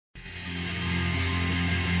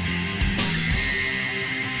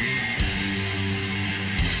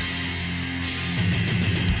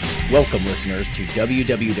Welcome, listeners, to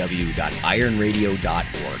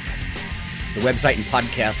www.ironradio.org, the website and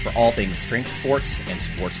podcast for all things strength sports and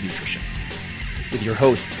sports nutrition. With your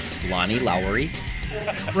hosts, Lonnie Lowery.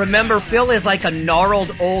 Remember, Phil is like a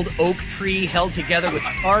gnarled old oak tree held together with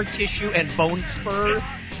scar tissue and bone spurs.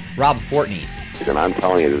 Rob Fortney. And I'm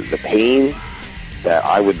telling you, the pain that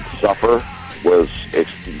I would suffer was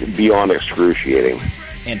beyond excruciating.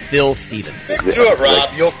 And Phil Stevens. Do it, Rob.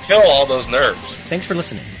 You'll kill all those nerves. Thanks for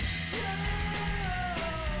listening.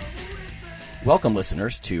 Welcome,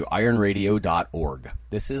 listeners, to ironradio.org.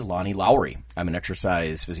 This is Lonnie Lowery. I'm an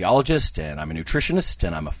exercise physiologist, and I'm a nutritionist,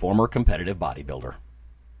 and I'm a former competitive bodybuilder.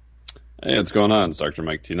 Hey, what's going on? It's Dr.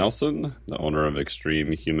 Mike T. Nelson, the owner of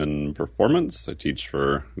Extreme Human Performance. I teach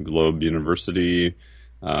for Globe University,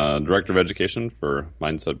 Director of Education for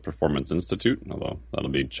Mindset Performance Institute, although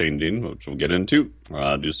that'll be changing, which we'll get into.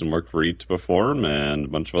 Do some work for Eat to Perform and a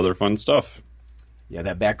bunch of other fun stuff. Yeah,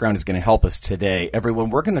 that background is going to help us today.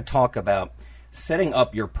 Everyone, we're going to talk about setting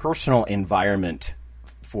up your personal environment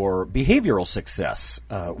for behavioral success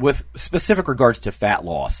with specific regards to fat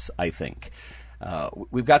loss, I think.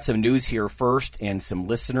 We've got some news here first and some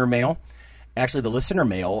listener mail. Actually, the listener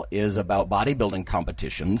mail is about bodybuilding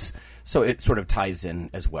competitions, so it sort of ties in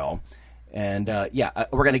as well. And,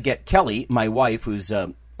 we're going to get Kelly, my wife, who's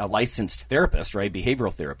a licensed therapist, right,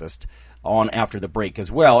 behavioral therapist, on after the break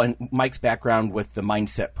as well. And Mike's background with the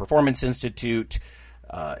Mindset Performance Institute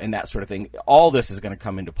and that sort of thing. All this is going to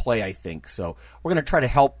come into play, I think. So we're going to try to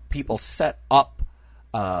help people set up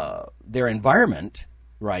their environment,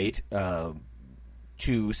 right,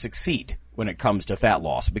 to succeed when it comes to fat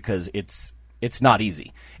loss, because it's not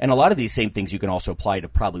easy. And a lot of these same things you can also apply to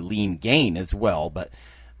probably lean gain as well, but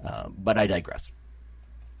I digress.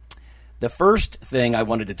 The first thing I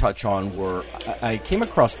wanted to touch on were I came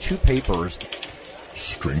across two papers.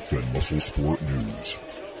 Strength and Muscle Sport News.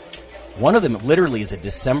 One of them literally is a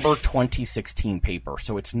December 2016 paper,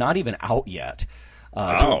 so it's not even out yet.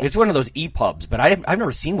 It's one of those EPUBs, but I've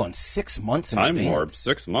never seen one 6 months in advance. Time warp,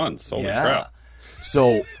 6 months. Holy crap.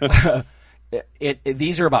 So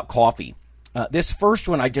these are about coffee. This first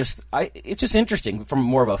one, it's just interesting from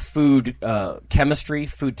more of a food chemistry,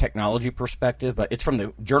 food technology perspective, but it's from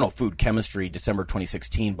the journal Food Chemistry, December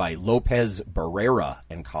 2016, by Lopez Barrera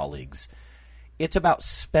and colleagues. It's about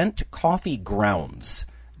spent coffee grounds.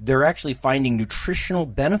 They're actually finding nutritional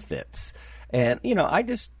benefits. And, I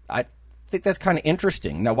think that's kind of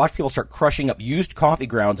interesting. Now, watch people start crushing up used coffee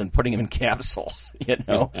grounds and putting them in capsules,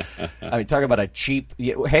 I mean, talk about a cheap,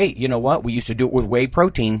 hey, you know what? We used to do it with whey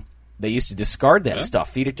protein. They used to discard that stuff,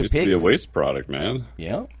 feed it to pigs. It used to be a waste product, man.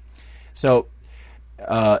 Yeah. So,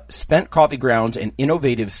 spent coffee grounds, an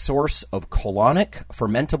innovative source of colonic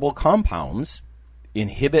fermentable compounds,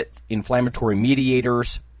 inhibit inflammatory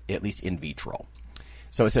mediators, at least in vitro.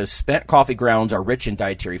 So it says spent coffee grounds are rich in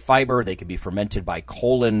dietary fiber. They can be fermented by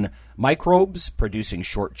colon microbes, producing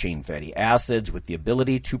short-chain fatty acids with the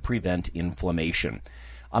ability to prevent inflammation.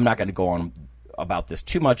 I'm not going to go on about this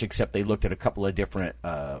too much, except they looked at a couple of different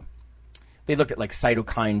they looked at like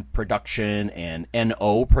cytokine production and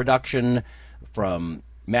NO production from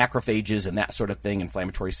macrophages and that sort of thing,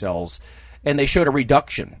 inflammatory cells. And they showed a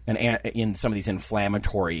reduction in some of these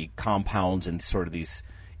inflammatory compounds and sort of these,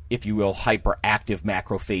 if you will, hyperactive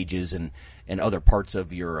macrophages and other parts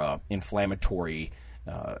of your inflammatory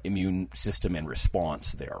immune system and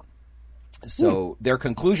response there. So their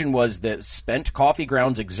conclusion was that spent coffee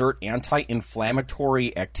grounds exert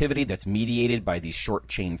anti-inflammatory activity that's mediated by these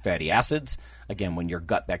short-chain fatty acids. Again, when your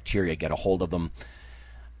gut bacteria get a hold of them,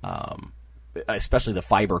 especially the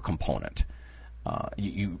fiber component.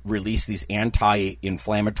 You release these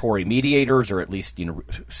anti-inflammatory mediators, or at least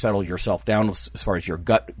settle yourself down as far as your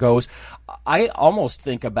gut goes. I almost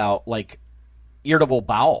think about like irritable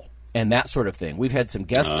bowel and that sort of thing. We've had some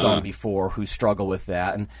guests on before who struggle with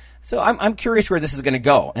that, and so I'm curious where this is going to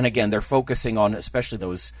go. And again, they're focusing on especially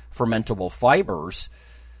those fermentable fibers.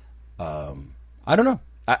 I don't know.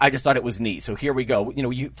 I just thought it was neat. So here we go.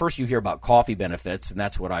 First you hear about coffee benefits, and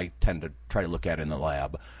that's what I tend to try to look at in the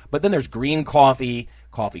lab. But then there's green coffee,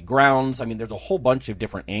 coffee grounds. I mean, there's a whole bunch of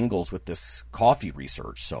different angles with this coffee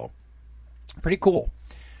research. So pretty cool.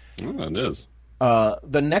 Oh, it is.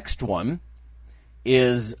 The next one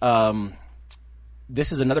is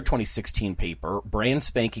this is another 2016 paper, brand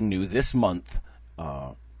spanking new this month,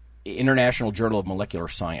 International Journal of Molecular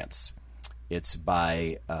Science. It's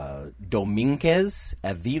by Dominguez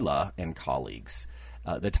Avila and colleagues.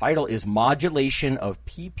 The title is Modulation of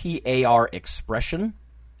PPAR Expression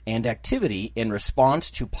and Activity in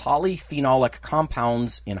Response to Polyphenolic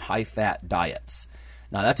Compounds in High-Fat Diets.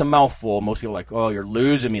 Now, that's a mouthful. Most people are like, oh, you're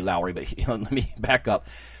losing me, Lowery, but let me back up.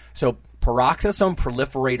 So peroxisome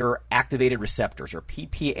proliferator activated receptors, or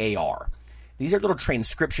PPAR. These are little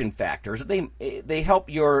transcription factors. They help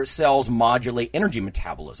your cells modulate energy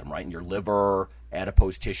metabolism, right, in your liver,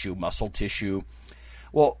 adipose tissue, muscle tissue.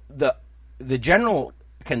 Well, the general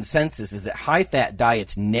consensus is that high-fat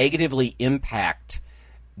diets negatively impact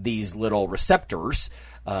these little receptors,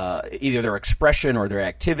 either their expression or their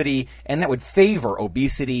activity, and that would favor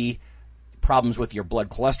obesity, problems with your blood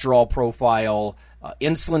cholesterol profile,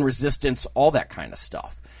 insulin resistance, all that kind of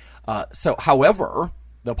stuff. However,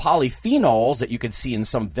 the polyphenols that you can see in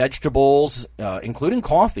some vegetables, including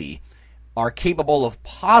coffee, are capable of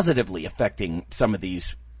positively affecting some of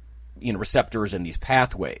these receptors and these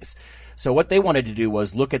pathways. So what they wanted to do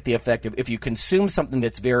was look at the effect of if you consume something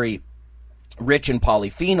that's very rich in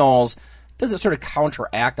polyphenols, does it sort of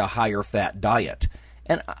counteract a higher fat diet?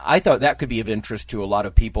 And I thought that could be of interest to a lot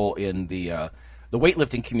of people in the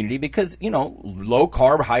weightlifting community because, low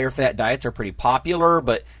carb, higher fat diets are pretty popular,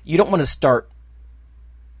 but you don't want to start,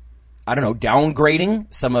 downgrading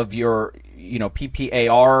some of your,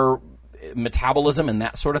 PPAR metabolism and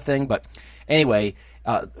that sort of thing. But anyway,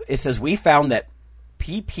 it says we found that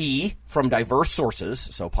PP from diverse sources,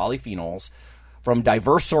 so polyphenols, from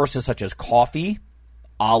diverse sources such as coffee,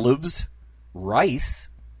 olives, rice,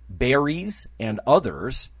 berries, and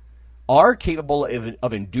others, are capable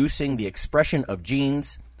of inducing the expression of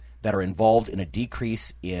genes that are involved in a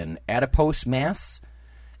decrease in adipose mass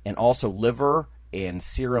and also liver and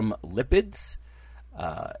serum lipids.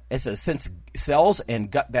 It says since cells and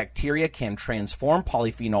gut bacteria can transform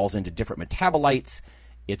polyphenols into different metabolites,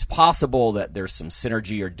 it's possible that there's some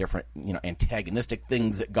synergy or different, antagonistic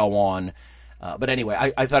things that go on. But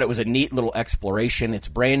anyway, I thought it was a neat little exploration. It's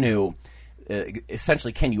brand new.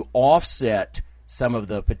 Essentially, can you offset some of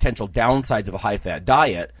the potential downsides of a high-fat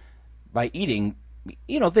diet by eating,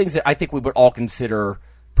 things that I think we would all consider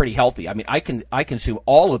pretty healthy? I mean, I consume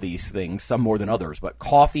all of these things, some more than others, but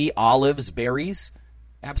coffee, olives, berries,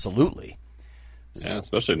 absolutely. So, yeah,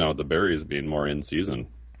 especially now with the berries being more in season.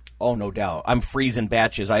 Oh, no doubt. I'm freezing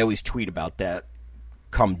batches. I always tweet about that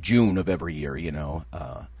come June of every year,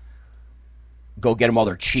 Go get them while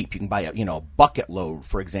they're cheap. You can buy a bucket load,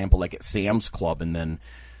 for example, like at Sam's Club, and then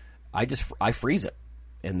I freeze it,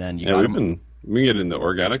 and then we get in the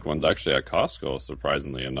organic ones actually at Costco,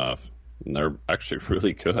 surprisingly enough, and they're actually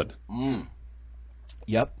really good.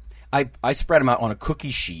 Yep. I spread them out on a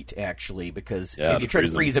cookie sheet, actually, because if you try to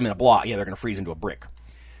freeze them in a block, they're going to freeze into a brick.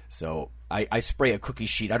 So I spray a cookie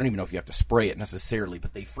sheet. I don't even know if you have to spray it necessarily,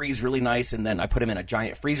 but they freeze really nice, and then I put them in a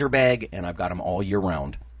giant freezer bag, and I've got them all year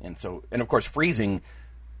round. And of course, freezing,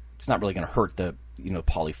 it's not really going to hurt the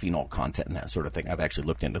polyphenol content and that sort of thing. I've actually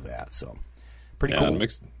looked into that, so pretty cool. Yeah,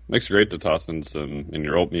 it makes great to toss in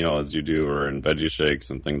your oatmeal as you do, or in veggie shakes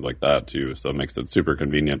and things like that too. So it makes it super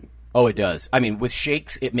convenient. Oh, it does. I mean, with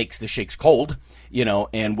shakes, it makes the shakes cold,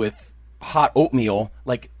 and with hot oatmeal,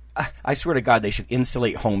 like, I swear to God, they should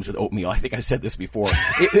insulate homes with oatmeal. I think I said this before.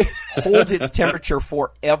 It holds its temperature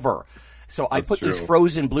forever. So I put these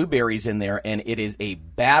frozen blueberries in there, and it is a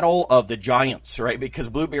battle of the giants, right? Because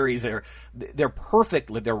blueberries they're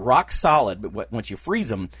perfect, they're rock solid once you freeze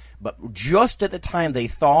them. But just at the time they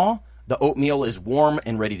thaw, the oatmeal is warm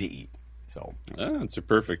and ready to eat. So it's a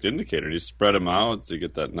perfect indicator. You spread them out so you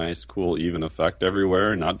get that nice, cool, even effect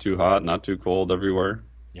everywhere. Not too hot, not too cold everywhere.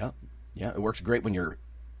 Yeah, it works great when you're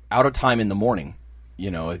out of time in the morning,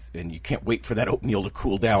 and you can't wait for that oatmeal to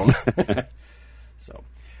cool down. So.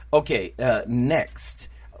 Okay, next,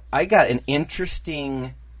 I got an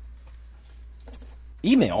interesting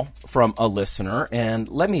email from a listener, and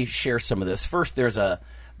let me share some of this. First, there's a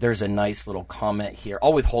nice little comment here.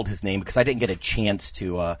 I'll withhold his name because I didn't get a chance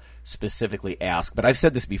to specifically ask, but I've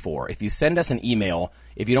said this before. If you send us an email,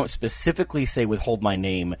 if you don't specifically say withhold my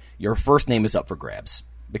name, your first name is up for grabs.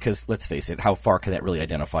 Because, let's face it, how far can that really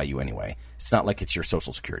identify you anyway? It's not like it's your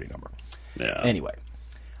social security number. Yeah. Anyway,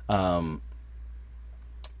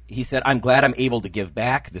 he said, I'm glad I'm able to give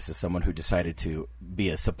back. This is someone who decided to be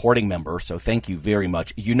a supporting member, so thank you very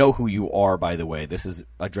much. You know who you are, by the way. This is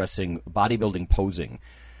addressing bodybuilding posing.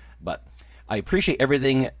 But I appreciate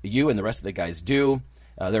everything you and the rest of the guys do.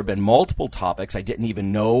 There have been multiple topics I didn't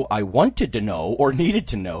even know I wanted to know or needed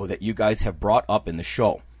to know that you guys have brought up in the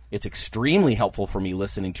show. It's extremely helpful for me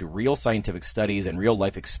listening to real scientific studies and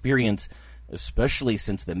real-life experience, especially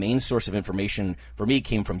since the main source of information for me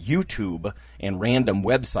came from YouTube and random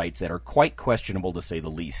websites that are quite questionable, to say the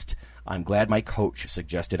least. I'm glad my coach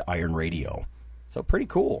suggested Iron Radio. So pretty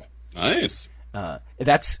cool. Nice.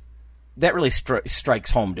 That really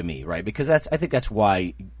strikes home to me, right? Because I think that's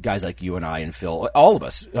why guys like you and I and Phil, all of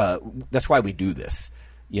us, that's why we do this.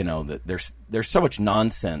 You know, that there's so much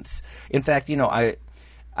nonsense. In fact, you know,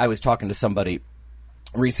 I was talking to somebody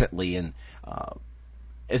recently, and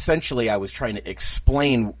essentially I was trying to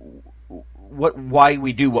explain why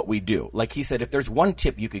we do what we do. Like he said, if there's one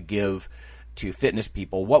tip you could give to fitness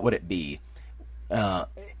people, what would it be?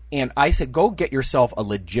 And I said, go get yourself a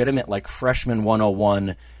legitimate, like, Freshman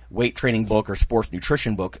 101 weight training book or sports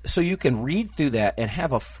nutrition book, so you can read through that and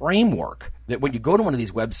have a framework that when you go to one of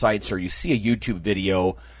these websites or you see a YouTube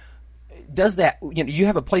video, does that, you know, you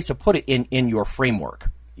have a place to put it in your framework,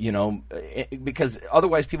 you know, because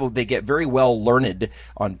otherwise people, they get very well learned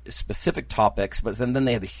on specific topics, but then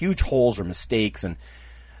they have the huge holes or mistakes. And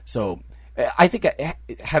so I think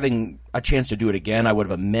having a chance to do it again, I would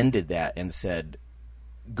have amended that and said,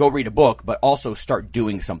 go read a book, but also start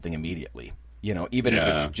doing something immediately. You know, even if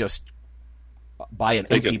it's just buy an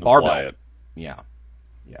empty barbell. Yeah.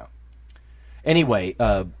 Anyway,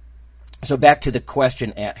 so back to the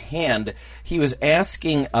question at hand. He was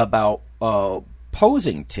asking about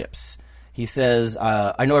posing tips. He says,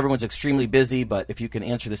 I know everyone's extremely busy, but if you can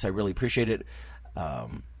answer this, I really appreciate it. I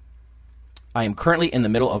am currently in the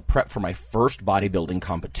middle of prep for my first bodybuilding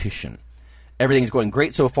competition. Everything's going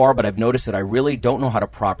great so far, but I've noticed that I really don't know how to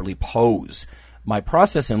properly pose. My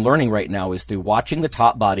process in learning right now is through watching the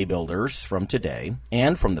top bodybuilders from today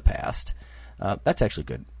and from the past. That's actually a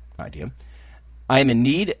good idea. I am in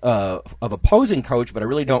need of a posing coach, but I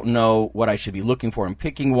really don't know what I should be looking for in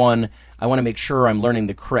picking one. I want to make sure I'm learning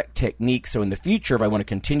the correct technique, so in the future, if I want to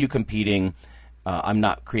continue competing, I'm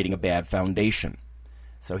not creating a bad foundation.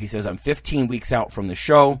 So he says, I'm 15 weeks out from the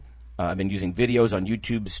show. I've been using videos on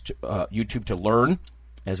YouTube to learn,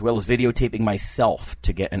 as well as videotaping myself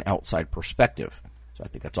to get an outside perspective. So I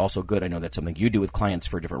think that's also good. I know that's something you do with clients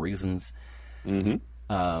for different reasons.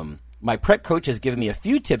 Mm-hmm. My prep coach has given me a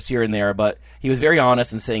few tips here and there, but he was very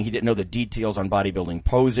honest in saying he didn't know the details on bodybuilding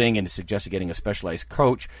posing and suggested getting a specialized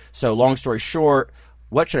coach. So long story short,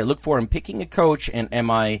 what should I look for in picking a coach, and am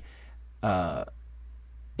I,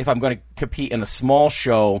 if I'm going to compete in a small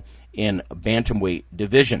show in a bantamweight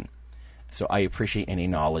division? So I appreciate any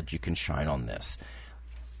knowledge you can shine on this.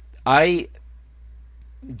 I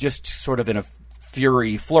just sort of in a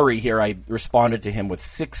flurry here, I responded to him with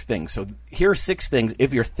 6 things. So here are 6 things.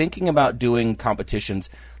 If you're thinking about doing competitions,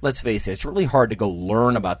 let's face it, it's really hard to go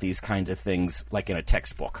learn about these kinds of things like in a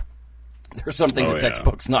textbook. There's some things a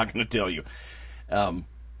textbook's not going to tell you.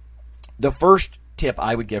 The first tip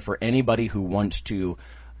I would give for anybody who wants to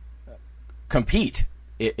compete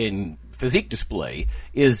in physique display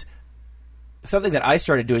is something that I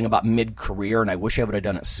started doing about mid-career, and I wish I would have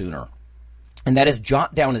done it sooner. And that is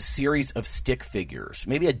jot down a series of stick figures,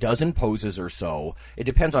 maybe a dozen poses or so. It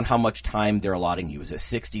depends on how much time they're allotting you. Is it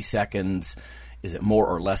 60 seconds? Is it more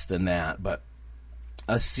or less than that? But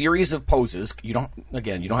a series of poses, you don't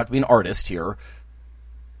have to be an artist here,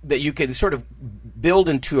 that you can sort of build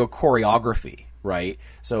into a choreography, right?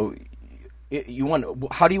 So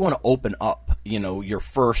how do you want to open up, your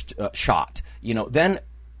first shot? Then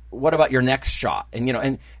what about your next shot?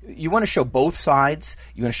 And you want to show both sides.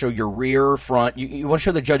 You want to show your rear, front. You want to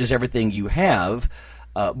show the judges everything you have.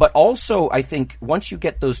 But also, I think once you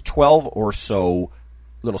get those 12 or so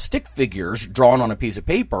little stick figures drawn on a piece of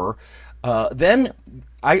paper, then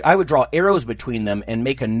I would draw arrows between them and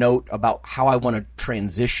make a note about how I want to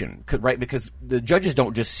transition, right? Because the judges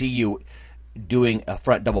don't just see you doing a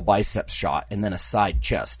front double biceps shot and then a side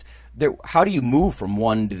chest. How do you move from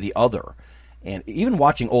one to the other? And even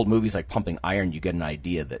watching old movies like Pumping Iron, you get an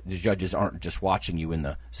idea that the judges aren't just watching you in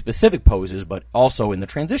the specific poses, but also in the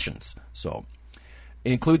transitions. So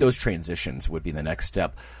include those transitions would be the next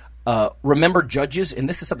step. Remember, judges, and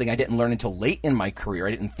this is something I didn't learn until late in my career.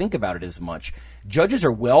 I didn't think about it as much. Judges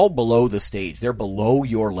are well below the stage. They're below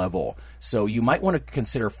your level. So you might want to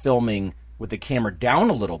consider filming with the camera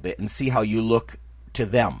down a little bit and see how you look to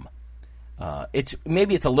them.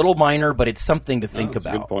 Maybe it's a little minor, but it's something to think about.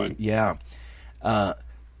 That's a good point. Yeah.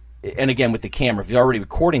 And again, with the camera, if you're already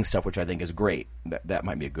recording stuff, which I think is great, that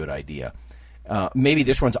might be a good idea. Maybe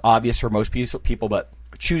this one's obvious for most people, but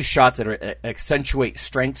choose shots that accentuate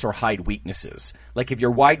strengths or hide weaknesses. Like if you're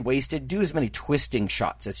wide-waisted, do as many twisting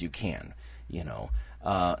shots as you can.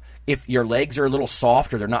 If your legs are a little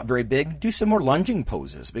soft or they're not very big, do some more lunging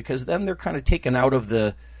poses, because then they're kind of taken out of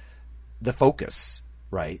the focus,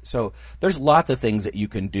 right? So there's lots of things that you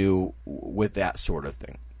can do with that sort of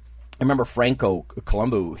thing. I remember Franco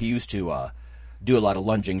Columbu, he used to do a lot of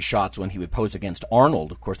lunging shots when he would pose against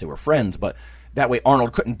Arnold. Of course, they were friends, but that way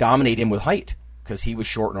Arnold couldn't dominate him with height because he was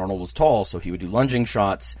short and Arnold was tall, so he would do lunging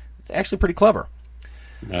shots. It's actually pretty clever.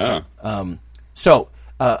 Yeah.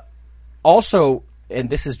 Also, and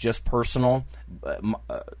this is just personal,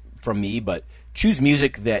 from me, but choose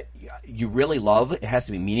music that you really love. It has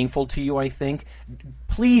to be meaningful to you, I think.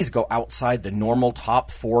 Please go outside the normal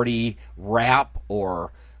top 40 rap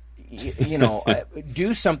or,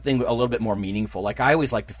 do something a little bit more meaningful. Like I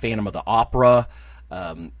always liked the Phantom of the Opera,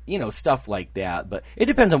 stuff like that. But it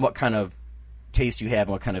depends on what kind of taste you have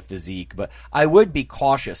and what kind of physique. But I would be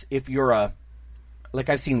cautious if you're like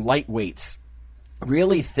I've seen lightweights,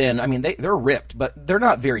 really thin. I mean, they're ripped, but they're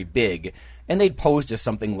not very big. And they'd pose to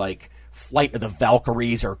something like Flight of the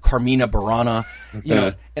Valkyries or Carmina Burana,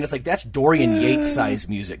 and it's like that's Dorian Yates size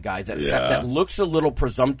music, guys. That looks a little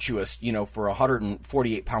presumptuous, for a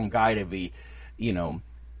 148-pound guy to be,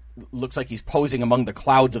 looks like he's posing among the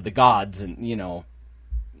clouds of the gods, and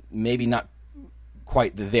maybe not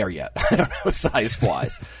quite there yet. I don't know, size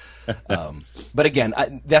wise. But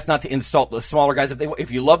again, that's not to insult the smaller guys.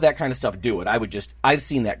 If you love that kind of stuff, do it. I've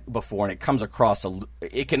seen that before, and it comes across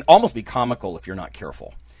it can almost be comical if you're not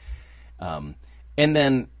careful. And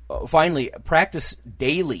then finally, practice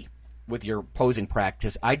daily with your posing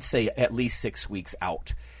practice. I'd say at least 6 weeks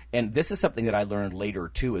out. And this is something that I learned later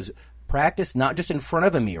too: is practice not just in front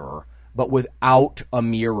of a mirror, but without a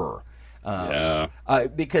mirror.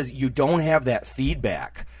 Because you don't have that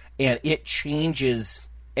feedback, and it changes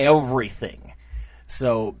everything.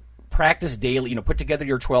 So practice daily. Put together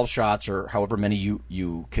your 12 shots or however many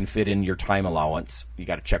you can fit in your time allowance. You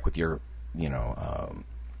got to check with your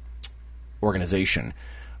organization,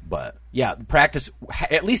 but yeah, practice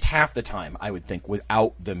at least half the time, I would think,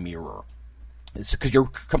 without the mirror. It's because you're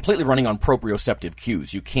completely running on proprioceptive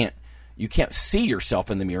cues. You can't see yourself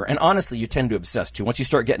in the mirror, and honestly, you tend to obsess too. Once you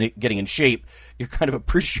start getting in shape, you're kind of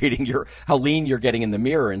appreciating how lean you're getting in the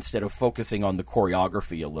mirror instead of focusing on the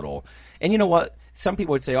choreography a little. And you know what? Some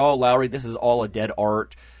people would say, "Oh, Lowry, this is all a dead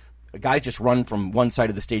art. Guys just run from one side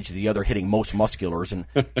of the stage to the other, hitting most musculars," and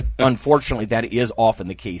unfortunately, that is often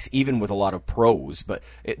the case, even with a lot of pros. But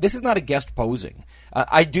this is not a guest posing.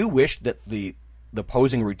 I do wish that the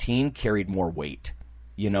posing routine carried more weight.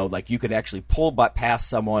 Like you could actually pull past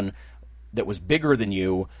someone that was bigger than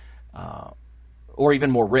you, or even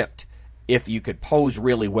more ripped, if you could pose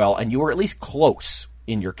really well and you were at least close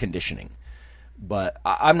in your conditioning. But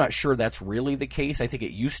I'm not sure that's really the case. I think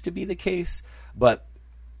it used to be the case, but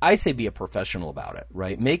I say be a professional about it,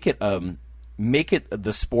 right? Make it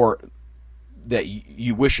the sport that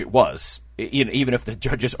you wish it was, even if the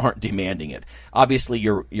judges aren't demanding it. Obviously,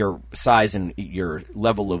 your size and your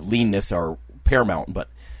level of leanness are paramount, but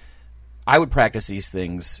I would practice these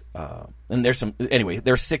things. And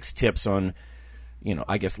there's 6 tips on,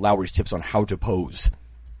 I guess Lowry's tips on how to pose.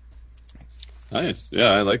 Nice. Yeah,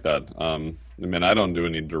 I like that. I don't do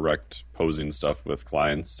any direct posing stuff with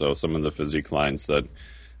clients, so some of the physique clients that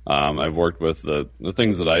I've worked with, the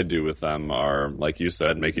things that I do with them are, like you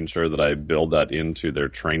said, making sure that I build that into their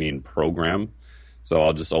training program. So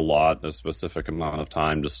I'll just allot a specific amount of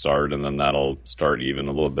time to start, and then that'll start even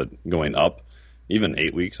a little bit going up, even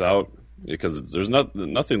 8 weeks out, because there's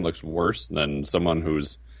nothing looks worse than someone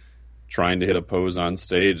who's trying to hit a pose on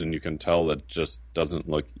stage and you can tell that just doesn't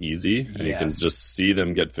look easy, and you can just see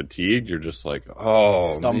them get fatigued. You're just like,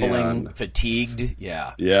 oh, stumbling, man. Fatigued.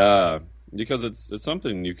 Yeah. Because it's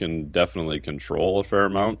something you can definitely control a fair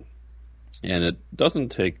amount, and it doesn't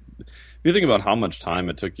take. If you think about how much time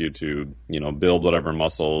it took you to, build whatever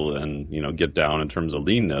muscle and get down in terms of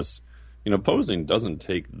leanness, posing doesn't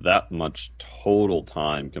take that much total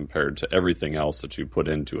time compared to everything else that you put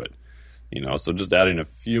into it. So just adding a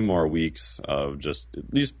few more weeks of just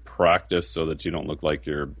at least practice so that you don't look like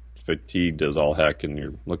you're fatigued as all heck, and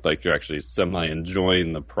you look like you're actually semi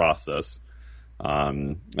enjoying the process.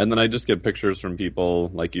 And then I just get pictures from people.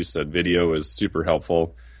 Like you said, video is super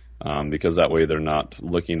helpful because that way they're not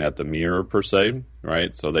looking at the mirror per se,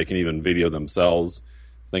 right? So they can even video themselves,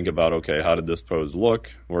 think about, okay, how did this pose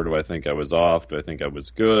look? Where do I think I was off? Do I think I was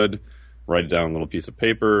good? Write it down on a little piece of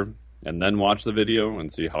paper, and then watch the video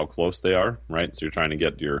and see how close they are, right? So you're trying to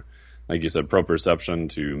get your, like you said, proprioception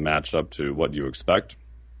to match up to what you expect.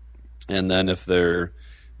 And then if they're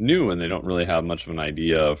new and they don't really have much of an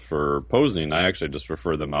idea for posing, I actually just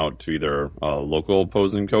refer them out to either a local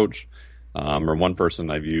posing coach, or one person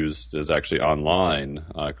I've used is actually online,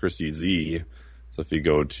 Chrissy Z. So if you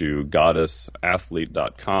go to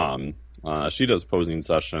goddessathlete.com, she does posing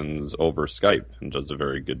sessions over Skype and does a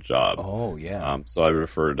very good job. Oh, yeah. So I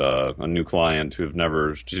referred a new client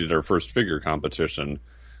she did her first figure competition.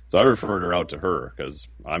 So I referred her out to her because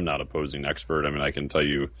I'm not a posing expert. I can tell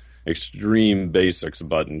you extreme basics,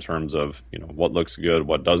 but in terms of what looks good,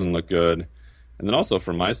 what doesn't look good, and then also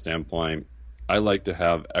from my standpoint, I like to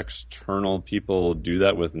have external people do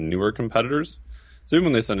that with newer competitors. So even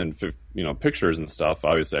when they send in pictures and stuff,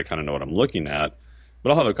 obviously I kind of know what I'm looking at.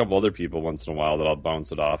 But I'll have a couple other people once in a while that I'll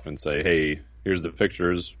bounce it off and say, hey, here's the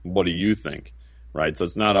pictures. What do you think? Right? So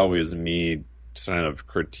it's not always me kind of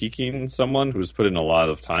critiquing someone who's put in a lot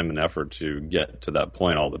of time and effort to get to that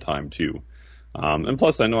point all the time too. And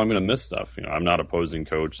plus I know I'm going to miss stuff. I'm not a posing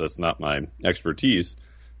coach. That's not my expertise.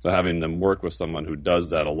 So having them work with someone who does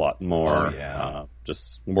that a lot more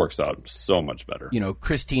just works out so much better.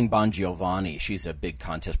 Christine Bongiovanni, she's a big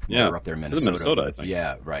contest promoter up there in Minnesota. Minnesota, I think.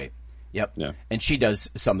 Yeah, right. Yep. Yeah. And she does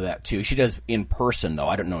some of that too. She does in person though.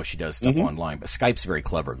 I don't know if she does stuff online, but Skype's very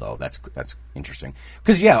clever though. That's interesting.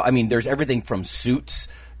 Because there's everything from suits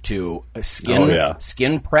to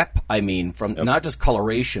skin prep. from not just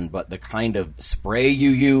coloration, but the kind of spray you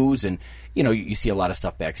use. And you see a lot of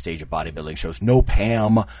stuff backstage at bodybuilding shows. No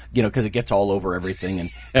Pam, because it gets all over everything,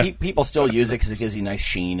 and people still use it because it gives you a nice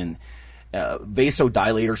sheen. And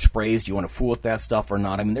vasodilator sprays. Do you want to fool with that stuff or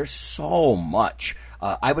not? There's so much.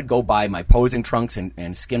 I would go buy my posing trunks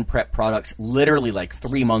and skin prep products literally like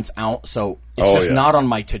 3 months out. So it's not on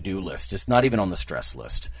my to-do list. It's not even on the stress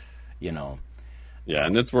list. Yeah,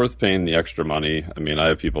 and it's worth paying the extra money. I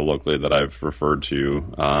have people locally that I've referred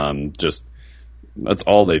to. Just that's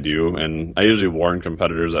all they do, and I usually warn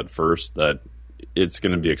competitors at first that it's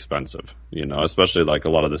going to be expensive. Especially like a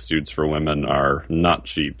lot of the suits for women are not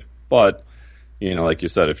cheap. But like you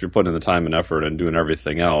said, if you're putting in the time and effort and doing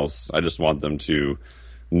everything else, I just want them to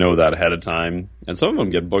know that ahead of time. And some of them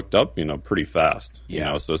get booked up, pretty fast.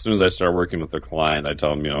 So as soon as I start working with the client, I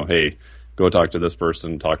tell them, hey, go talk to this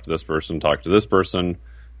person, talk to this person, talk to this person,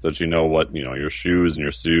 so that you know what, your shoes and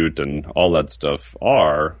your suit and all that stuff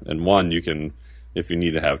are. And one, you can, if you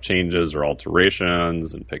need to have changes or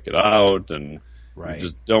alterations and pick it out, and right. You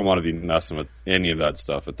just don't want to be messing with any of that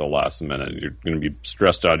stuff at the last minute. You're going to be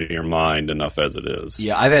stressed out of your mind enough as it is.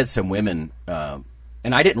 Yeah, I've had some women, and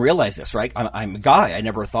I didn't realize this, right? I'm a guy. I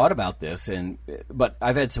never thought about this, but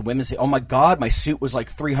I've had some women say, "Oh my God, my suit was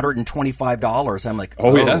like $325." I'm like,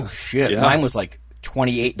 "Oh shit, mine was like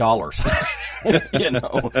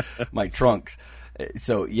 $28." My trunks.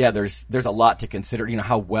 So yeah, there's a lot to consider.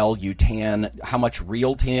 How well you tan, how much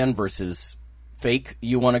real tan versus fake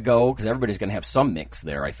you want to go, because everybody's going to have some mix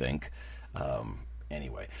there, I think.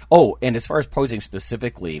 Anyway. Oh, and as far as posing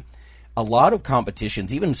specifically, a lot of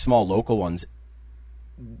competitions, even small local ones,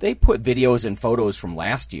 they put videos and photos from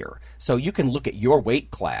last year. So you can look at your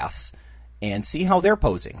weight class and see how they're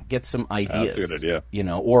posing. Get some ideas. That's a good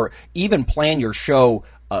idea. Or even plan your show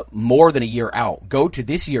more than a year out. Go to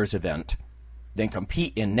this year's event, then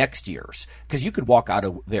compete in next year's. Because you could walk out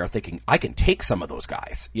of there thinking, I can take some of those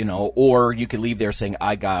guys, or you could leave there saying,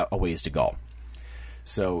 I got a ways to go.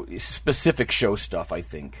 So specific show stuff, I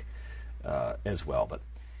think, as well. But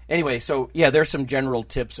anyway, so yeah, there's some general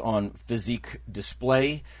tips on physique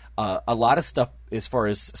display. A lot of stuff as far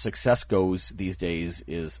as success goes these days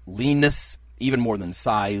is leanness, even more than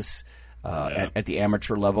size at the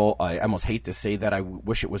amateur level. I almost hate to say that. I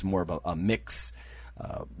wish it was more of a mix.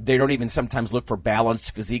 They don't even sometimes look for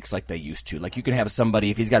balanced physiques like they used to. Like you can have somebody,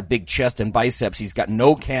 if he's got big chest and biceps, he's got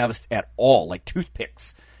no calves at all, like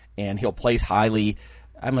toothpicks, and he'll place highly.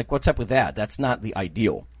 I'm like, what's up with that? That's not the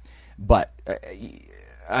ideal. But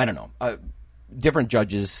I don't know. Different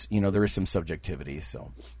judges, there is some subjectivity.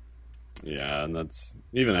 So yeah, and that's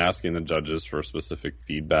even asking the judges for specific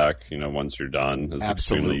feedback, once you're done is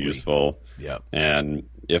extremely useful. Yeah. And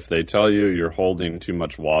if they tell you you're holding too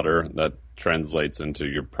much water, that translates into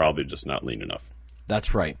you're probably just not lean enough.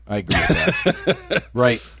 That's right. I agree with that.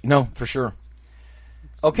 Right. No, for sure.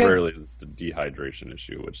 Okay. Rarely is the dehydration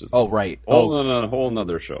issue, which is a whole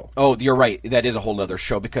nother show. Oh, you're right. That is a whole other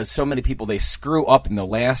show, because so many people, they screw up in the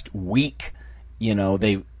last week.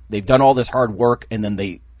 They've done all this hard work, and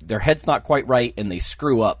then their head's not quite right, and they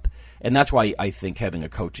screw up. And that's why I think having a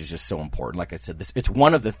coach is just so important. Like I said, it's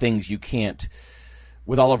one of the things you can't,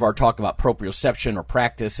 with all of our talk about proprioception or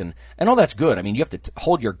practice, and all that's good. You have to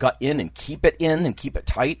hold your gut in and keep it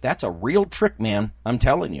tight. That's a real trick, man. I'm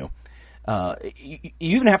telling you. You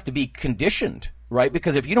even have to be conditioned, right?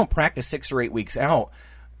 Because if you don't practice 6 or 8 weeks out,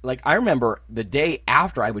 like I remember the day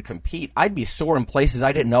after I would compete, I'd be sore in places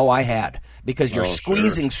I didn't know I had, because you're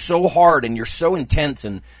squeezing so hard and you're so intense,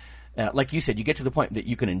 and like you said, you get to the point that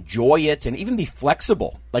you can enjoy it and even be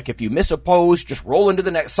flexible. Like if you miss a pose, just roll into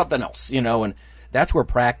the next something else, and that's where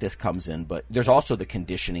practice comes in. But there's also the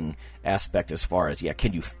conditioning aspect as far as,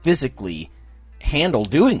 can you physically handle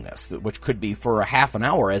doing this, which could be for a half an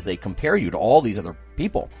hour as they compare you to all these other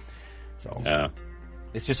people. So yeah,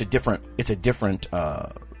 it's just a different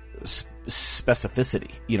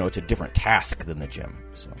specificity. It's a different task than the gym.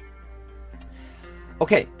 So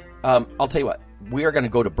okay, I'll tell you what, we are going to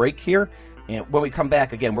go to break here. And when we come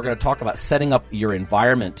back, again, we're going to talk about setting up your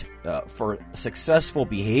environment for successful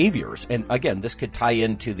behaviors. And again, this could tie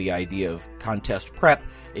into the idea of contest prep.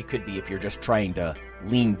 It could be if you're just trying to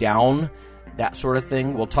lean down, that sort of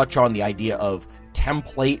thing. We'll touch on the idea of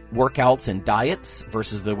template workouts and diets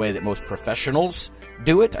versus the way that most professionals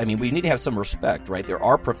do it. I mean, we need to have some respect, right? There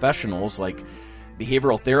are professionals like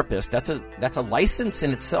behavioral therapists. That's a license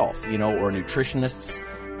in itself, or nutritionists.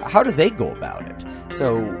 How do they go about it?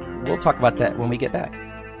 So we'll talk about that when we get back.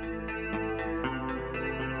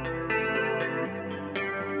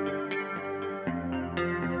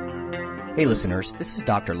 Hey listeners, this is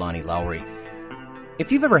Dr. Lonnie Lowry.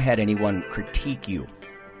 If you've ever had anyone critique you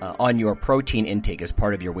on your protein intake as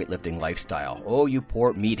part of your weightlifting lifestyle, oh, you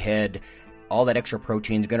poor meathead, all that extra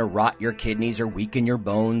protein is going to rot your kidneys or weaken your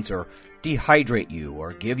bones or dehydrate you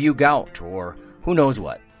or give you gout or who knows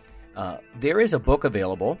what. There is a book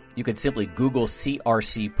available. You could simply Google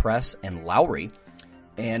CRC Press and Lowry.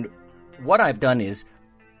 And what I've done is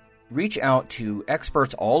reach out to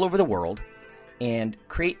experts all over the world and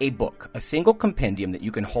create a book, a single compendium that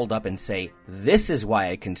you can hold up and say, this is why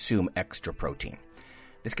I consume extra protein.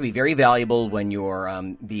 This can be very valuable when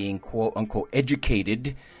you're being quote-unquote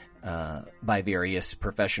educated by various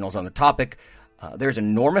professionals on the topic. There's an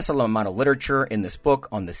enormous amount of literature in this book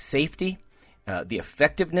on the safety, the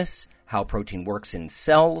effectiveness, how protein works in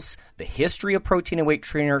cells, the history of protein and weight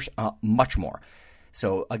trainers, much more.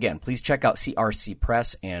 So again, please check out CRC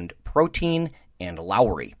Press and Protein and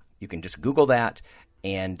Lowry. You can just Google that.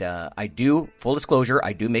 And I do, full disclosure,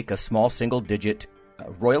 I do make a small single-digit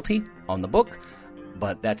royalty on the book.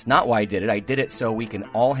 But that's not why I did it. I did it so we can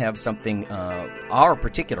all have something, our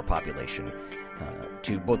particular population,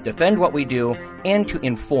 to both defend what we do and to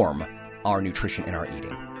inform our nutrition and our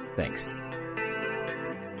eating. Thanks.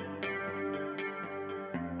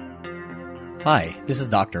 Hi, this is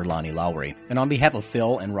Dr. Lonnie Lowry, and on behalf of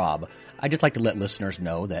Phil and Rob, I'd just like to let listeners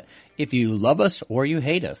know that if you love us or you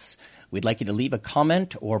hate us, we'd like you to leave a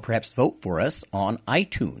comment or perhaps vote for us on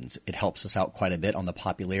iTunes. It helps us out quite a bit on the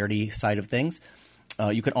popularity side of things.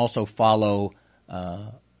 You can also follow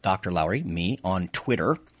Dr. Lowry, me, on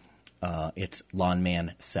Twitter. It's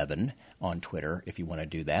Lawnman7 on Twitter if you want to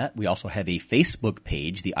do that. We also have a Facebook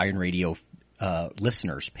page, the Iron Radio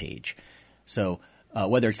listeners page. So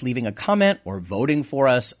whether it's leaving a comment or voting for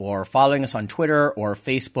us or following us on Twitter or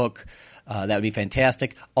Facebook, that would be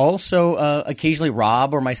fantastic. Also, occasionally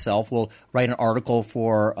Rob or myself will write an article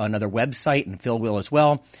for another website, and Phil will as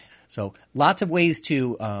well. So lots of ways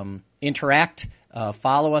to interact.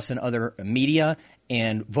 Follow us in other media,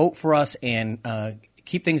 and vote for us, and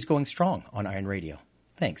keep things going strong on Iron Radio.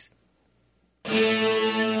 Thanks.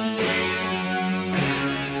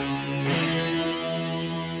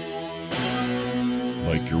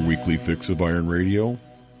 Like your weekly fix of Iron Radio?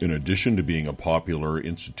 In addition to being a popular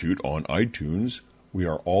institute on iTunes, we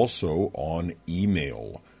are also on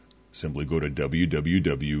email. Simply go to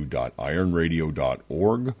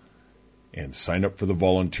www.ironradio.org and sign up for the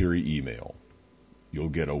voluntary email. You'll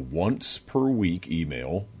get a once-per-week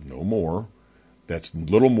email, no more, that's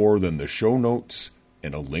little more than the show notes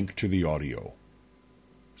and a link to the audio.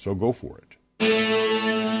 So go for it.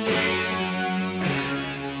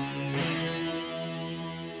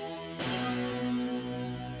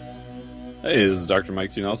 Hey, this is Dr.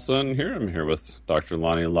 Mike T. Nelson here. I'm here with Dr.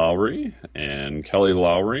 Lonnie Lowry and Kelly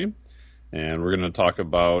Lowry, and we're going to talk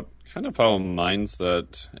about kind of how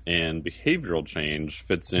mindset and behavioral change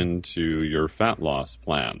fits into your fat loss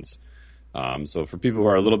plans. So for people who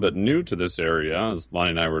are a little bit new to this area, as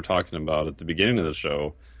Lonnie and I were talking about at the beginning of the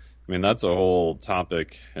show, I mean, that's a whole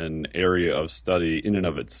topic and area of study in and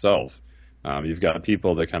of itself. You've got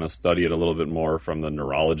people that kind of study it a little bit more from the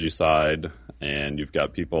neurology side, and you've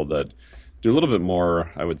got people that do a little bit more,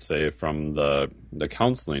 I would say, from the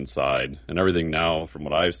counseling side. And everything now, from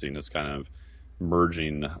what I've seen, is kind of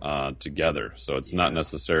merging together. So it's not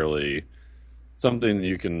necessarily something that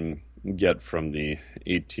you can get from the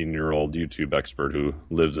 18-year-old YouTube expert who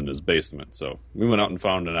lives in his basement. So we went out and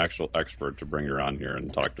found an actual expert to bring her on here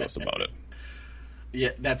and talk to us about it. Yeah,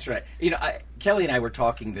 that's right. Kelly and I were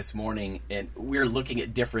talking this morning, and we're looking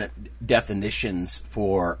at different definitions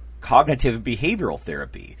for cognitive behavioral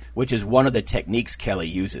therapy, which is one of the techniques Kelly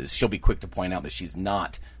uses. She'll be quick to point out that she's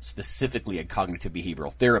not specifically a cognitive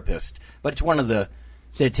behavioral therapist, but it's one of the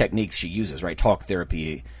techniques she uses, right? Talk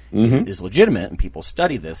therapy is legitimate, and people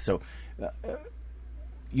study this. So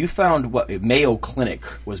you found what Mayo Clinic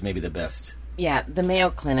was maybe the best. Yeah, the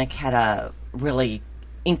Mayo Clinic had a really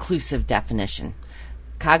inclusive definition.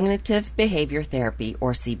 Cognitive behavior therapy,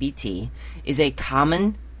 or CBT, is a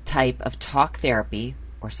common type of talk therapy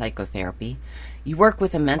or psychotherapy, you work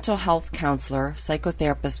with a mental health counselor,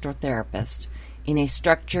 psychotherapist, or therapist in a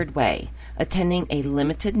structured way, attending a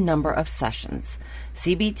limited number of sessions.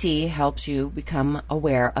 CBT helps you become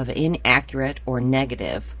aware of inaccurate or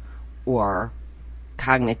negative or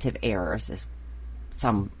cognitive errors, as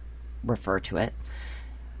some refer to it,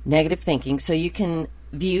 negative thinking, so you can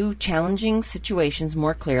view challenging situations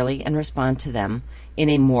more clearly and respond to them in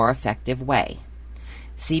a more effective way.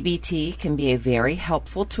 CBT can be a very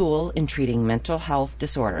helpful tool in treating mental health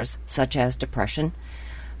disorders such as depression,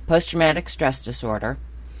 post-traumatic stress disorder,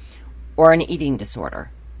 or an eating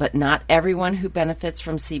disorder. But not everyone who benefits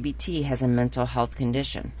from CBT has a mental health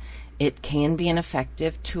condition. It can be an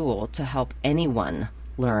effective tool to help anyone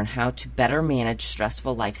learn how to better manage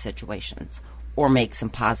stressful life situations or make some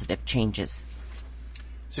positive changes.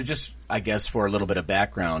 So just, I guess, for a little bit of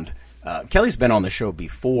background, Kelly's been on the show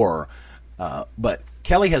before, but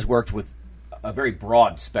Kelly has worked with a very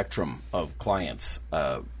broad spectrum of clients,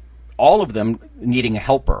 all of them needing a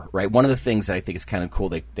helper, right? One of the things that I think is kind of cool,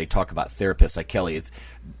 they talk about therapists like Kelly,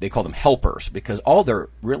 they call them helpers, because all they're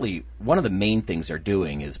really, one of the main things they're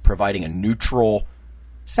doing is providing a neutral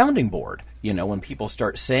sounding board. You know, when people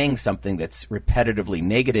start saying something that's repetitively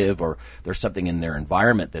negative, or there's something in their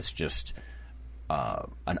environment that's just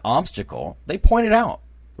an obstacle, they point it out,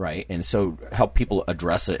 right? And so help people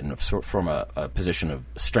address it from a position of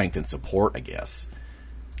strength and support, I guess.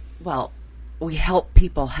 Well, we help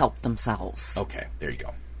people help themselves. Okay, there you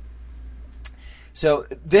go. So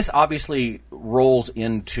this obviously rolls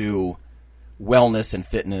into wellness and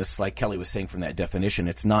fitness, like Kelly was saying from that definition.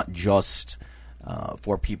 It's not just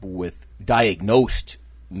for people with diagnosed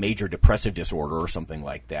major depressive disorder or something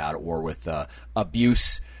like that, or with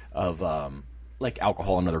abuse of like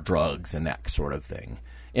alcohol and other drugs and that sort of thing.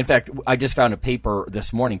 In fact, I just found a paper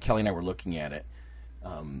this morning. Kelly and I were looking at it.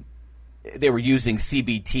 They were using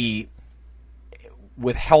CBT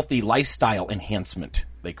with healthy lifestyle enhancement,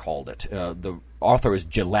 they called it. The author is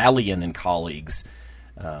Jalalian and colleagues,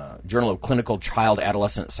 Journal of Clinical Child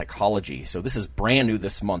Adolescent Psychology. So this is brand new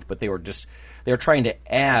this month, but they were trying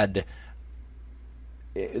to add.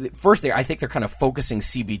 First, I think they're kind of focusing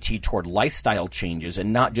CBT toward lifestyle changes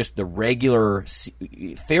and not just the regular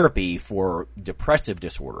therapy for depressive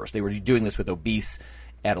disorders. They were doing this with obese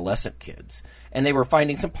adolescent kids, and they were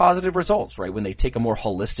finding some positive results, right? When they take a more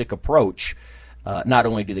holistic approach, not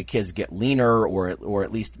only do the kids get leaner or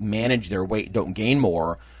at least manage their weight, don't gain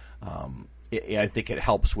more, I think it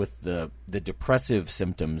helps with the depressive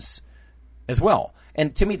symptoms as well.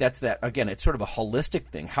 And to me, again, it's sort of a holistic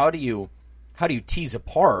thing. How do you tease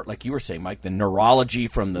apart, like you were saying, Mike, the neurology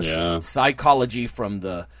from the psychology from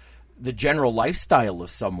the general lifestyle of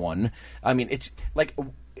someone? I mean, it's like,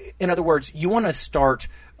 in other words, you want to start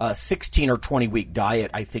a 16 or 20 week diet,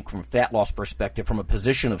 I think, from a fat loss perspective, from a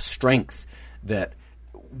position of strength, that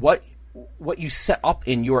what you set up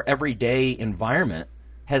in your everyday environment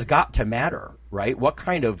has got to matter, right? What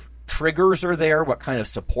kind of triggers are there? What kind of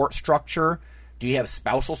support structure? Do you have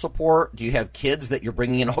spousal support? Do you have kids that you're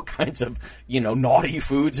bringing in all kinds of, naughty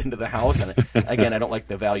foods into the house? And again, I don't like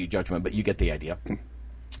the value judgment, but you get the idea.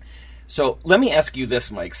 So let me ask you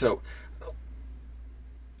this, Mike. So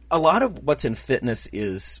a lot of what's in fitness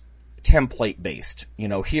is template-based.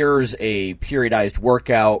 Here's a periodized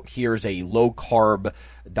workout. Here's a low-carb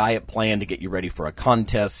diet plan to get you ready for a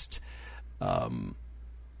contest.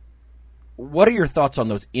 What are your thoughts on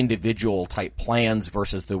those individual type plans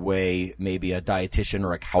versus the way maybe a dietitian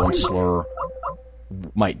or a counselor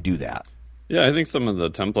might do that? Yeah, I think some of the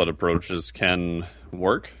template approaches can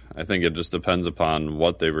work. I think it just depends upon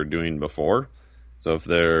what they were doing before. So if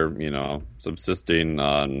they're, subsisting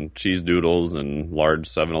on cheese doodles and large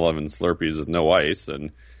 7-Eleven Slurpees with no ice,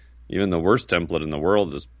 and even the worst template in the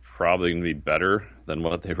world is probably going to be better than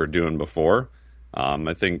what they were doing before.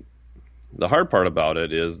 I think the hard part about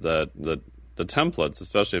it is that the templates,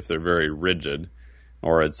 especially if they're very rigid,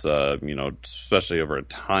 or it's, especially over a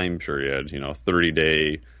time period,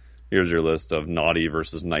 30-day, here's your list of naughty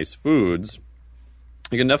versus nice foods,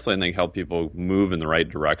 you can definitely, I think, help people move in the right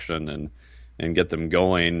direction and get them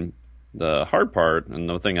going. The hard part, and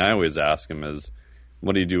the thing I always ask them is,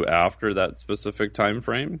 what do you do after that specific time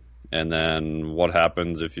frame? And then what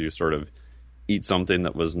happens if you sort of eat something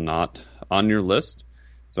that was not on your list?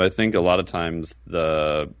 So I think a lot of times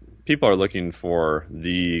the people are looking for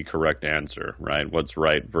the correct answer, right? What's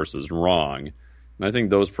right versus wrong. And I think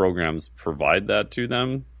those programs provide that to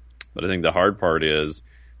them. But I think the hard part is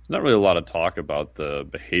there's not really a lot of talk about the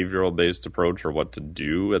behavioral-based approach or what to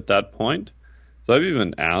do at that point. So I've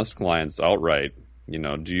even asked clients outright,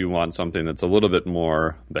 do you want something that's a little bit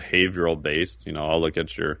more behavioral-based? I'll look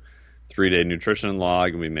at your 3-day nutrition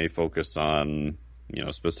log, and we may focus on,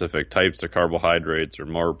 specific types of carbohydrates or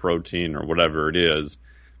more protein or whatever it is.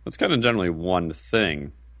 That's kind of generally one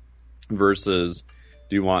thing versus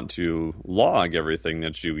do you want to log everything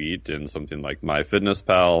that you eat in something like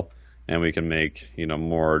MyFitnessPal, and we can make,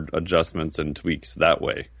 more adjustments and tweaks that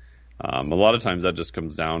way. A lot of times that just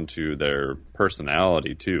comes down to their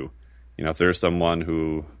personality too. If there's someone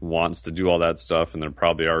who wants to do all that stuff and they're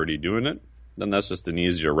probably already doing it, then that's just an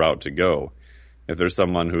easier route to go. If there's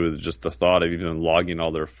someone who just the thought of even logging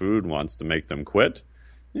all their food wants to make them quit,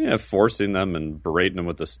 forcing them and berating them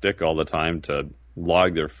with a stick all the time to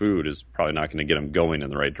log their food is probably not going to get them going in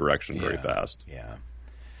the right direction very fast. Yeah.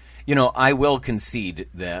 I will concede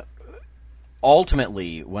that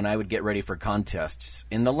ultimately when I would get ready for contests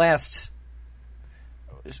in the last,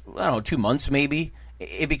 2 months maybe,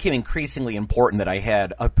 it became increasingly important that I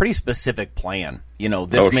had a pretty specific plan.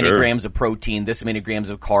 This many grams of protein, this many grams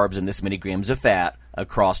of carbs, and this many grams of fat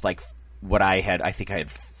across like what I had. I think I had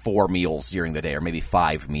 4 meals during the day, or maybe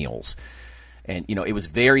 5 meals. And, it was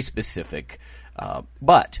very specific.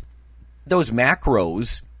 But those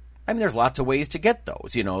macros, there's lots of ways to get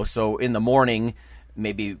those, So in the morning,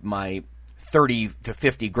 maybe my 30 to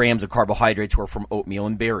 50 grams of carbohydrates were from oatmeal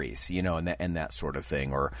and berries, and that sort of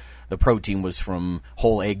thing. Or the protein was from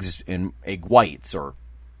whole eggs and egg whites, or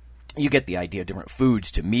you get the idea, different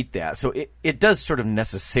foods to meet that. So it does sort of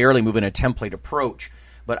necessarily move in a template approach.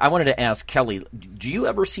 But I wanted to ask Kelly, do you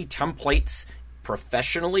ever see templates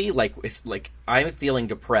professionally? Like I'm feeling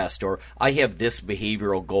depressed, or I have this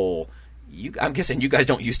behavioral goal. I'm guessing you guys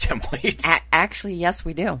don't use templates. Actually, yes,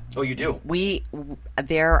 we do. Oh, you do?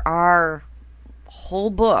 There are whole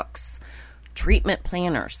books, treatment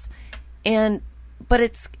planners, but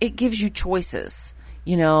it gives you choices.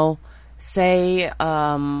 Say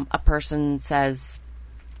a person says,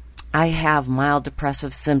 I have mild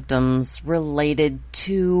depressive symptoms related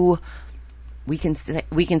to, we can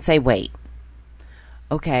say weight.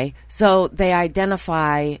 Okay, so they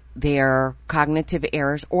identify their cognitive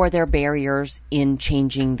errors or their barriers in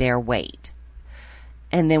changing their weight.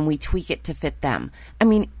 And then we tweak it to fit them.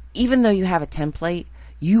 Even though you have a template,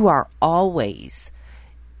 you are always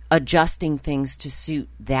adjusting things to suit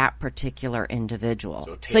that particular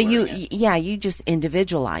individual. So you just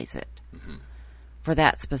individualize it for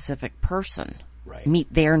that specific person. Right.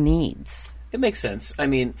 Meet their needs. It makes sense.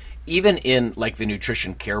 Even in like the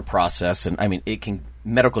nutrition care process, and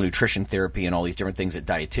medical nutrition therapy and all these different things that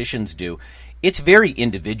dietitians do, it's very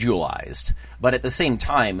individualized. But at the same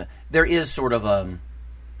time, there is sort of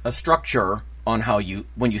a structure on how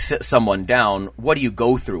when you sit someone down, what do you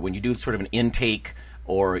go through when you do sort of an intake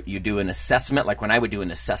or you do an assessment? Like when I would do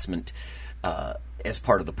an assessment as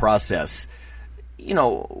part of the process,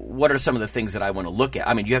 what are some of the things that I want to look at?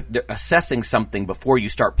 Assessing something before you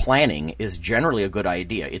start planning is generally a good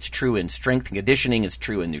idea. It's true in strength and conditioning. It's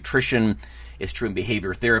true in nutrition. It's true in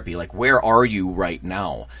behavior therapy. Like, where are you right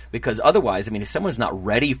now? Because otherwise, if someone's not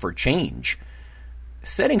ready for change,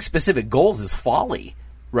 setting specific goals is folly,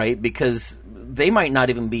 right? Because they might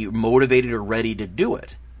not even be motivated or ready to do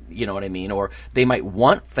it. You know what I mean? Or they might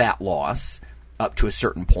want fat loss up to a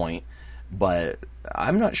certain point, but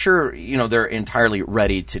I'm not sure, they're entirely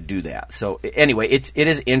ready to do that. So anyway, it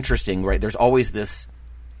is interesting, right? There's always this,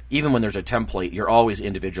 even when there's a template, you're always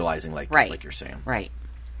individualizing, like you're saying. Right.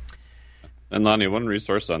 And Lonnie, one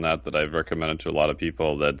resource on that I've recommended to a lot of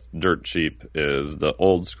people that's dirt cheap is the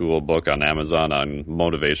Old School book on Amazon on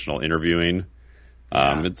motivational interviewing.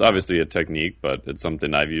 It's obviously a technique, but it's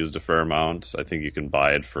something I've used a fair amount. I think you can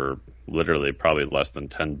buy it for literally probably less than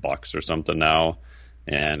 $10 or something now.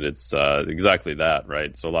 And it's exactly that,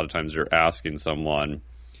 right? So a lot of times you're asking someone,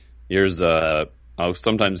 I'll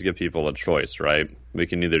sometimes give people a choice, right? We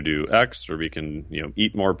can either do X, or we can,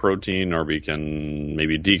 eat more protein, or we can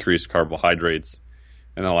maybe decrease carbohydrates.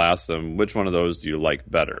 And I'll ask them, which one of those do you like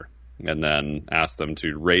better? And then ask them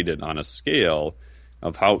to rate it on a scale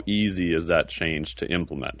of how easy is that change to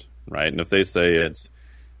implement, right? And if they say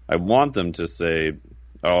I want them to say,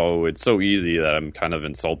 oh, it's so easy that I'm kind of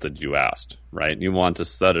insulted you asked, right? You want to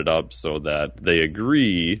set it up so that they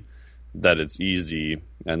agree that it's easy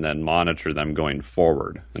and then monitor them going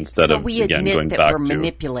forward instead of, again, going back to... So we admit that we're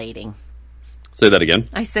manipulating. Say that again?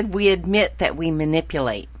 I said we admit that we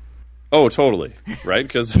manipulate. Oh, totally, right?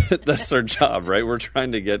 Because that's our job, right? We're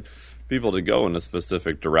trying to get people to go in a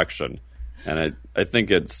specific direction. And I think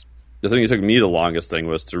the thing that took me the longest thing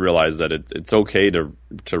was to realize that it's okay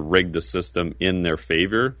to rig the system in their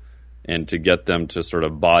favor and to get them to sort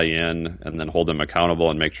of buy in and then hold them accountable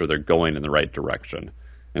and make sure they're going in the right direction.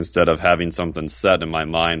 Instead of having something set in my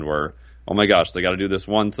mind where oh my gosh, they got to do this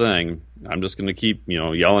one thing. I'm just going to keep,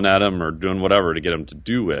 yelling at them or doing whatever to get them to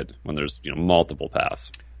do it when there's, multiple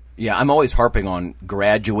paths. Yeah, I'm always harping on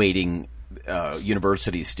graduating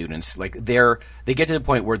university students. Like they get to the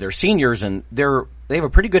point where they're seniors and they have a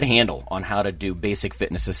pretty good handle on how to do basic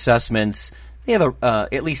fitness assessments. They have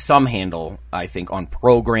at least some handle, I think, on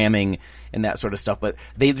programming and that sort of stuff. But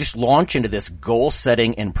they just launch into this goal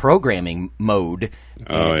setting and programming mode.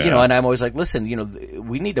 And I'm always like, listen,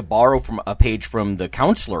 we need to borrow from a page from the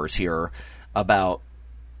counselors here about,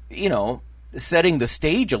 setting the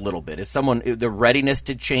stage a little bit. Is the readiness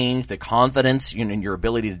to change, the confidence in your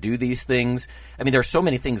ability to do these things. I mean, there are so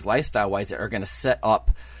many things lifestyle-wise that are going to set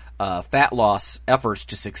up fat loss efforts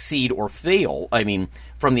to succeed or fail. I mean,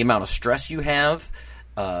 from the amount of stress you have,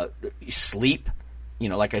 sleep,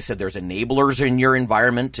 like I said, there's enablers in your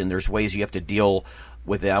environment and there's ways you have to deal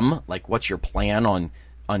with them. Like, what's your plan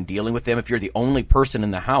on dealing with them? If you're the only person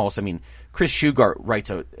in the house, I mean, Chris Shugart writes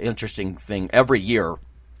an interesting thing every year.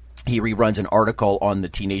 He reruns an article on the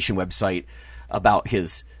T-Nation website about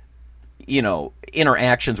his,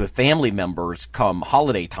 interactions with family members come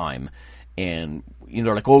holiday time. And,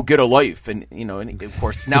 they're like, oh, get a life. And, and of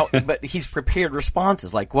course, now, but he's prepared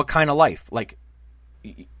responses like, what kind of life? Like,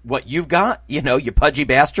 what you've got, you pudgy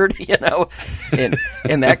bastard,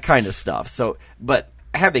 and that kind of stuff. So, but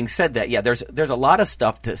having said that, yeah, there's a lot of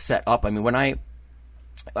stuff to set up. I mean, when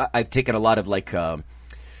I've taken a lot of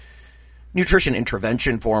nutrition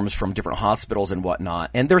intervention forms from different hospitals and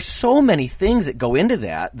whatnot, and there's so many things that go into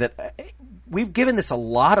that we've given this a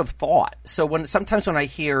lot of thought. So sometimes when I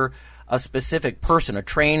hear a specific person, a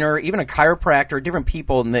trainer, even a chiropractor, different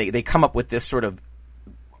people, and they come up with this sort of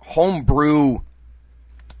homebrew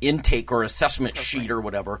intake or assessment sheet or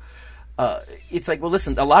whatever, it's like, well,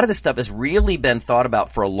 listen, a lot of this stuff has really been thought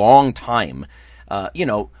about for a long time.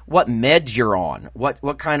 What meds you're on,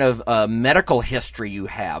 what kind of medical history you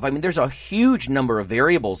have. I mean, there's a huge number of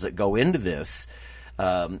variables that go into this.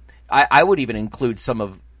 I would even include some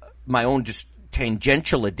of my own just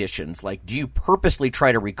tangential additions. Like, do you purposely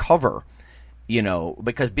try to recover?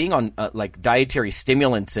 Because being on dietary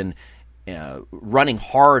stimulants and running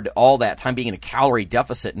hard all that time, being in a calorie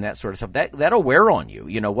deficit and that sort of stuff, that'll wear on you.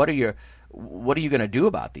 What are you going to do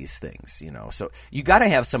about these things? So you got to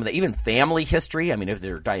have some of the even family history. I mean, if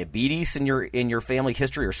there's diabetes in your family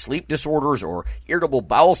history, or sleep disorders, or irritable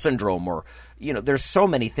bowel syndrome, or there's so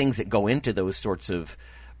many things that go into those sorts of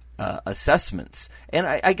assessments. And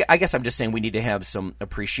I guess I'm just saying we need to have some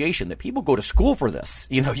appreciation that people go to school for this.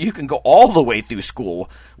 You can go all the way through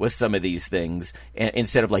school with some of these things, and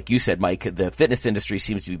instead of, like you said, Mike, the fitness industry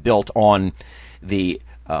seems to be built on the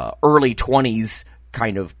early 20s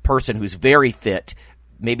kind of person who's very fit.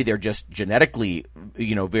 Maybe they're just genetically,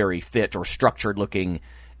 very fit or structured looking,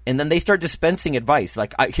 and then they start dispensing advice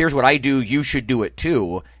like, here's what I do, you should do it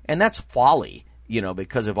too. And that's folly,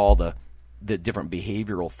 because of all the different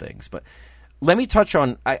behavioral things. But let me touch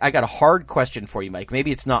on, I got a hard question for you, Mike.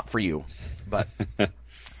 Maybe it's not for you, but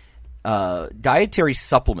dietary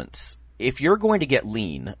supplements. If you're going to get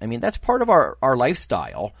lean, I mean, that's part of our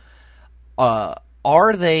lifestyle.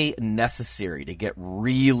 Are they necessary to get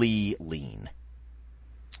really lean?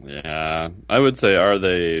 Yeah, I would say, are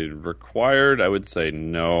they required? I would say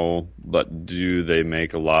no, but do they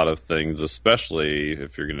make a lot of things, especially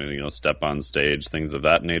if you're going to, step on stage, things of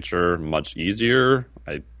that nature, much easier?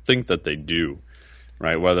 I think that they do,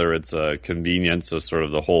 right? Whether it's a convenience of sort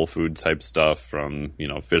of the whole food type stuff from,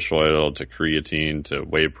 fish oil to creatine to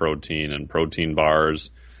whey protein and protein bars,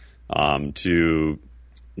 to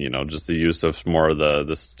just the use of more of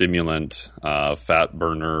the stimulant, fat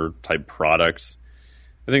burner type products.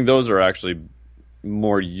 I think those are actually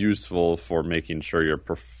more useful for making sure your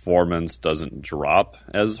performance doesn't drop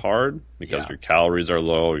as hard because your calories are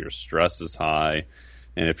low, your stress is high,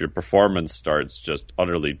 and if your performance starts just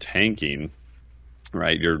utterly tanking,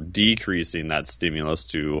 right, you're decreasing that stimulus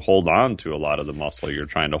to hold on to a lot of the muscle you're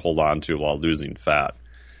trying to hold on to while losing fat,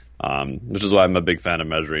 which is why I'm a big fan of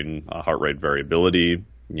measuring heart rate variability,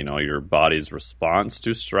 your body's response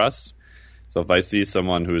to stress. So if I see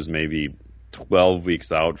someone who's maybe 12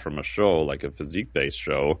 weeks out from a show, like a physique-based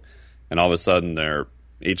show, and all of a sudden their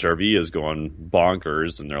HRV is going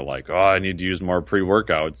bonkers, and they're like, oh, I need to use more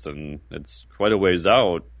pre-workouts, and it's quite a ways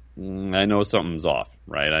out, I know something's off,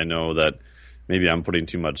 right? I know that maybe I'm putting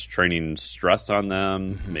too much training stress on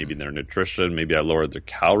them, maybe their nutrition, maybe I lowered their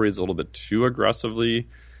calories a little bit too aggressively,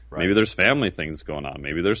 maybe there's family things going on,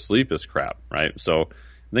 maybe their sleep is crap, right? So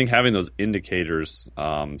I think having those indicators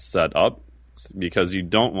set up, because you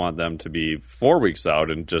don't want them to be 4 weeks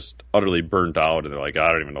out and just utterly burnt out and they're like,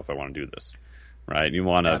 I don't even know if I want to do this. right? You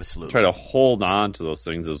want to Absolutely. try to hold on to those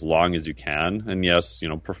things as long as you can. And yes,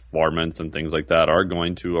 performance and things like that are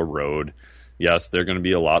going to erode. Yes, they're going to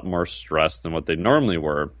be a lot more stressed than what they normally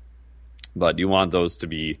were, but you want those to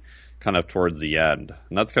be kind of towards the end.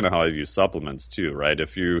 And that's kind of how I view supplements too, right?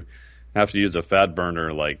 If you have to use a fat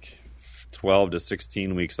burner like 12 to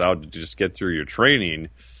 16 weeks out to just get through your training,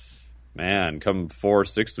 man, come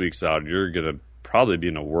 4-6 weeks out, you're going to probably be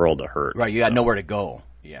in a world of hurt. Right, you got nowhere to go.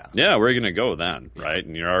 Yeah. Yeah, where are you going to go then, right?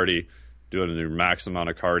 And you're already doing your max amount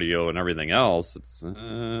of cardio and everything else. It's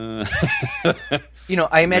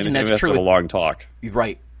I imagine that's true with with a long talk.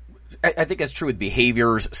 Right. I think that's true with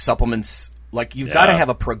behaviors, supplements. Like, you've got to have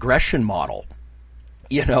a progression model.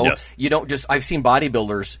 Yes. You don't just – I've seen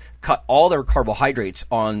bodybuilders cut all their carbohydrates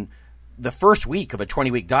on the first week of a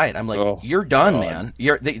 20-week diet. I'm like, you're done, man.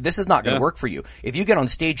 This is not going to work for you. If you get on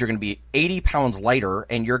stage, you're going to be 80 pounds lighter,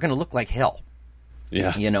 and you're going to look like hell.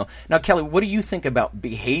 Yeah. Now, Kelly, what do you think about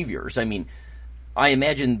behaviors? I mean, I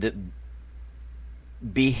imagine that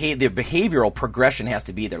the behavioral progression has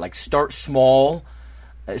to be there. Like, start small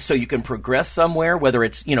so you can progress somewhere, whether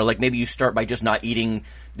it's, like maybe you start by just not eating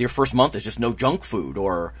 – your first month is just no junk food,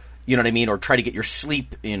 or, you know what I mean, or try to get your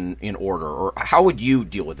sleep in order. Or how would you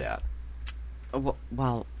deal with that?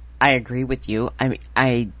 Well, I agree with you.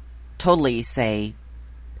 I totally say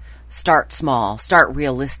start small, start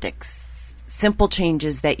realistic, simple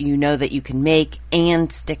changes that you know that you can make and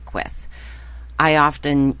stick with. I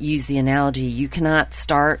often use the analogy, you cannot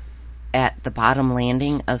start at the bottom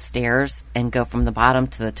landing of stairs and go from the bottom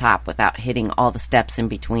to the top without hitting all the steps in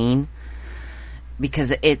between,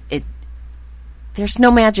 because there's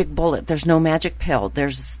no magic bullet, there's no magic pill,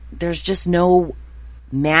 there's just no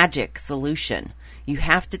magic solution. You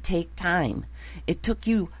have to take time. It took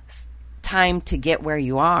you time to get where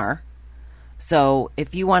you are. So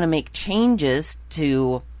if you want to make changes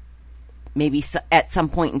to maybe at some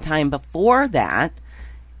point in time before that,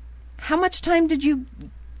 how much time did you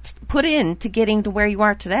put in to getting to where you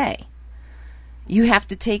are today? You have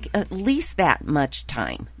to take at least that much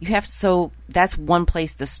time. So that's one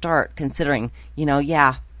place to start, considering,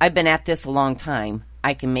 I've been at this a long time.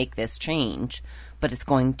 I can make this change, but it's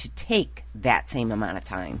going to take that same amount of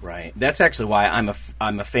time. Right. That's actually why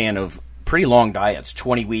I'm a fan of pretty long diets,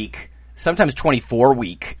 20-week, sometimes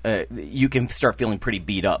 24-week. You can start feeling pretty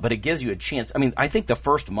beat up, but it gives you a chance. I mean, I think the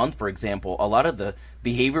first month, for example, a lot of the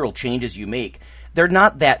behavioral changes you make, they're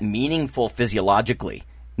not that meaningful physiologically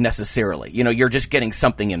necessarily. You're just getting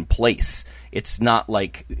something in place. It's not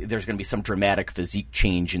like there's going to be some dramatic physique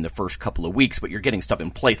change in the first couple of weeks, but you're getting stuff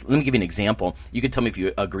in place. Let me give you an example. You can tell me if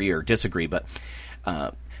you agree or disagree, but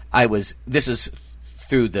this is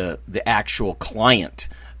through the actual client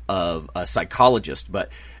of a psychologist, but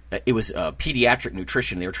it was pediatric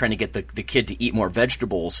nutrition. They were trying to get the kid to eat more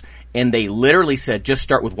vegetables, and they literally said, just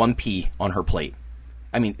start with 1 pea on her plate.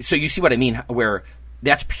 I mean, so you see what I mean, where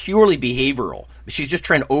that's purely behavioral. She's just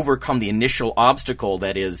trying to overcome the initial obstacle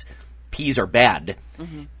that is peas are bad.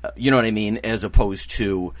 Mm-hmm. You know what I mean? As opposed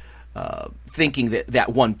to thinking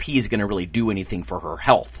that 1 pea is going to really do anything for her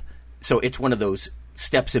health. So it's one of those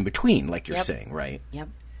steps in between, like you're saying, right? Yep.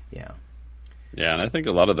 Yeah. Yeah, and I think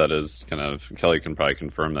a lot of that is kind of, Kelly can probably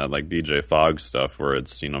confirm that, like BJ Fogg stuff, where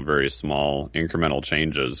it's, very small incremental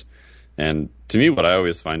changes. And to me, what I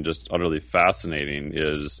always find just utterly fascinating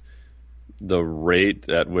is the rate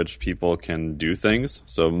at which people can do things.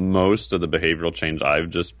 So most of the behavioral change I've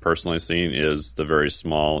just personally seen is the very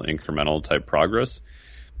small incremental type progress.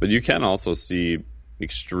 But you can also see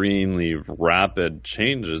extremely rapid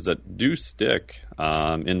changes that do stick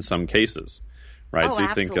in some cases, right? Oh, so you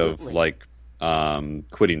absolutely. think of like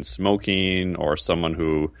quitting smoking, or someone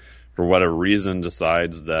who, for whatever reason,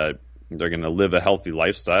 decides that they're going to live a healthy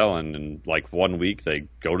lifestyle, and in like 1 week they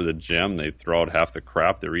go to the gym, they throw out half the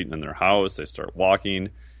crap they're eating in their house, they start walking,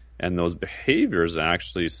 and those behaviors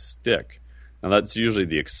actually stick. Now that's usually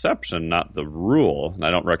the exception, not the rule, and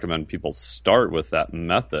I don't recommend people start with that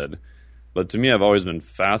method. But to me, I've always been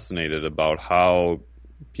fascinated about how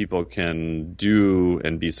people can do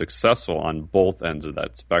and be successful on both ends of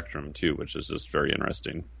that spectrum too, which is just very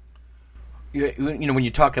interesting. When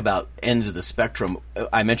you talk about ends of the spectrum,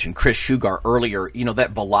 I mentioned Chris Shugar earlier.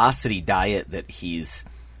 That velocity diet that he's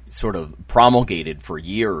sort of promulgated for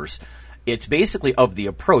years, it's basically of the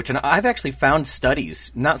approach. And I've actually found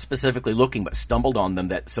studies, not specifically looking, but stumbled on them,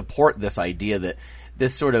 that support this idea, that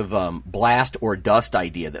this sort of blast or dust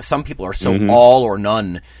idea, that some people are so all or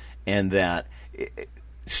none, and that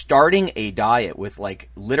starting a diet with like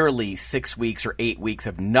literally 6 weeks or 8 weeks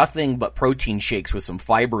of nothing but protein shakes with some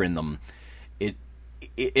fiber in them,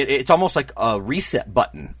 it's almost like a reset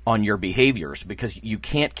button on your behaviors, because you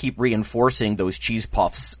can't keep reinforcing those cheese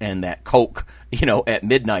puffs and that Coke, at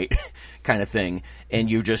midnight kind of thing. And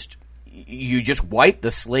you just wipe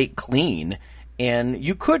the slate clean, and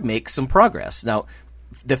you could make some progress. Now,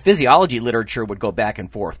 the physiology literature would go back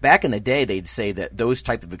and forth. Back in the day, they'd say that those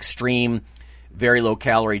type of extreme, very low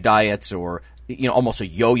calorie diets, or almost a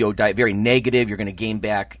yo-yo diet, very negative, you're going to gain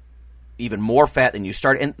back even more fat than you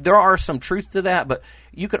started. And there are some truth to that, but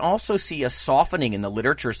you can also see a softening in the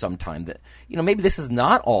literature sometime that, maybe this is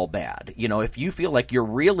not all bad. If you feel like you're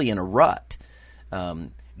really in a rut,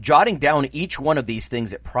 jotting down each one of these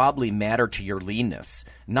things that probably matter to your leanness,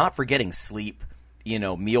 not forgetting sleep,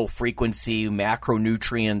 meal frequency,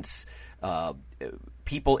 macronutrients,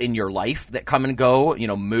 people in your life that come and go,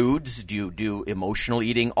 moods, do you do emotional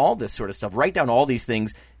eating, all this sort of stuff. Write down all these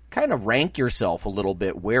things, kind of rank yourself a little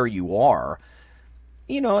bit where you are,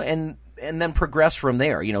 and then progress from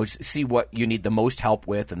there, see what you need the most help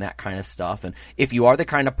with and that kind of stuff. And if you are the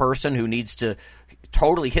kind of person who needs to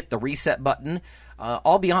totally hit the reset button,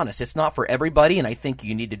 I'll be honest, it's not for everybody, and I think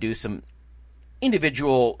you need to do some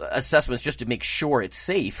individual assessments just to make sure it's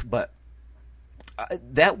safe, but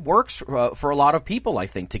that works for a lot of people, I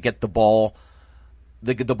think, to get the ball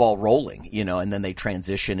rolling, and then they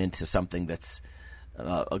transition into something that's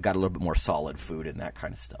got a little bit more solid food and that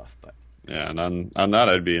kind of stuff. But yeah, and on that,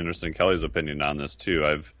 I'd be interested in Kelly's opinion on this too.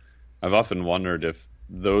 I've often wondered if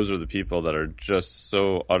those are the people that are just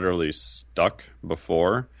so utterly stuck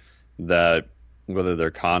before that, whether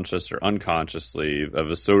they're conscious or unconsciously, have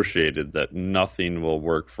associated that nothing will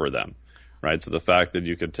work for them, right? So the fact that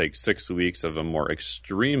you could take 6 weeks of a more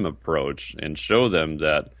extreme approach and show them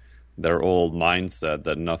that their old mindset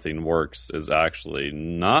that nothing works is actually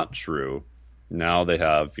not true. Now they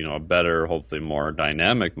have, a better, hopefully more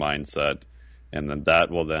dynamic mindset, and then that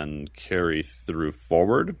will then carry through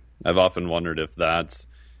forward. I've often wondered if that's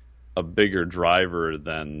a bigger driver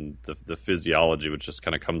than the physiology, which just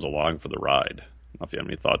kind of comes along for the ride. I don't know if you have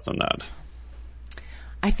any thoughts on that.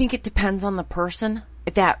 I think it depends on the person,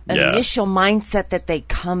 that initial mindset that they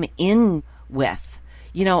come in with.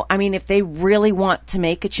 If they really want to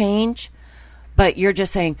make a change, but you're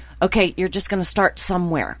just saying, okay, you're just going to start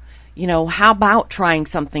somewhere. How about trying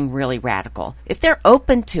something really radical? If they're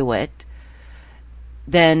open to it,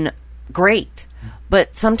 then great.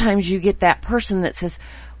 But sometimes you get that person that says,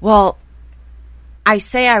 well, I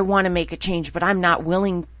say I want to make a change, but I'm not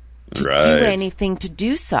willing to do anything to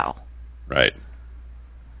do so. Right.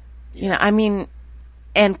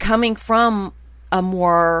 And coming from a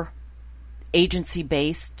more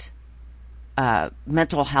agency-based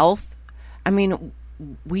mental health,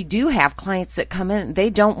 we do have clients that come in, they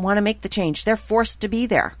don't want to make the change. They're forced to be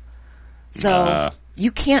there. So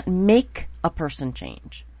you can't make a person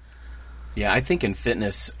change. Yeah, I think in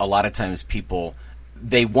fitness, a lot of times people,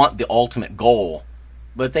 they want the ultimate goal,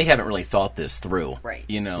 but they haven't really thought this through. Right.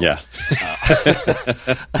 Yeah.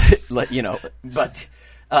 But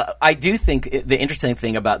I do think the interesting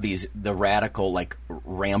thing about the radical, like,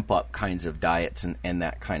 ramp-up kinds of diets and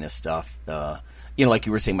that kind of stuff, like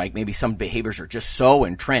you were saying, Mike, maybe some behaviors are just so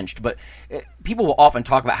entrenched, but people will often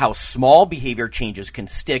talk about how small behavior changes can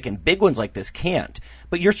stick and big ones like this can't.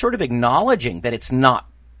 But you're sort of acknowledging that it's not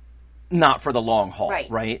for the long haul,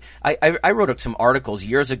 right? I wrote up some articles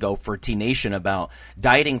years ago for T-Nation about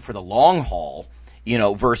dieting for the long haul,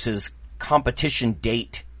 versus competition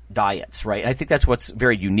date diets, right? And I think that's what's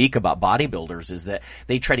very unique about bodybuilders is that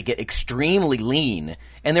they try to get extremely lean,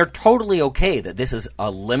 and they're totally okay that this is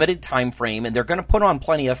a limited time frame, and they're going to put on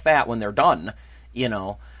plenty of fat when they're done,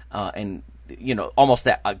 and almost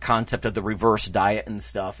that concept of the reverse diet and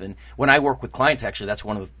stuff. And when I work with clients, actually, that's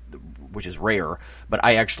one of which is rare, but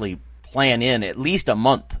I actually plan in at least a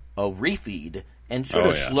month of refeed and sort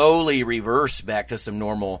of slowly reverse back to some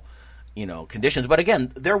normal conditions. But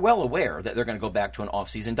again, they're well aware that they're going to go back to an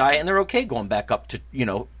off-season diet, and they're okay going back up to,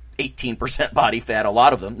 18% body fat, a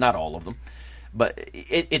lot of them, not all of them. But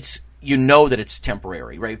it's that it's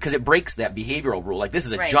temporary, right? Because it breaks that behavioral rule. Like, this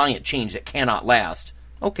is a giant change that cannot last.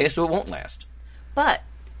 Okay, so it won't last. But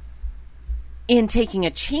in taking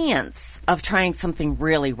a chance of trying something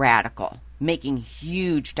really radical, making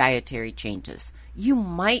huge dietary changes, you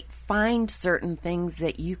might find certain things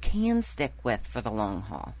that you can stick with for the long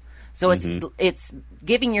haul. So it's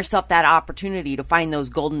giving yourself that opportunity to find those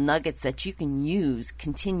golden nuggets that you can use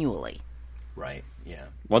continually. Right, yeah.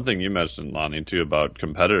 One thing you mentioned, Lonnie, too, about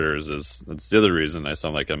competitors is that's the other reason I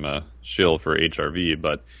sound like I'm a shill for HRV,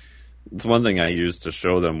 but it's one thing I use to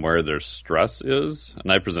show them where their stress is. And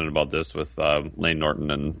I presented about this with Lane Norton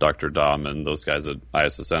and Dr. Dom and those guys at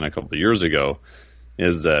ISSN a couple of years ago,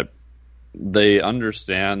 is that they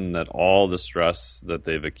understand that all the stress that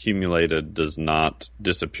they've accumulated does not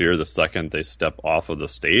disappear the second they step off of the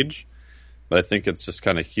stage. But I think it's just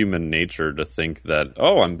kind of human nature to think that,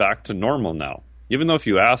 oh, I'm back to normal now. Even though if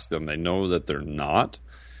you ask them, they know that they're not.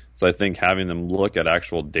 So I think having them look at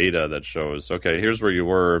actual data that shows, okay, here's where you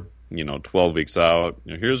were, 12 weeks out.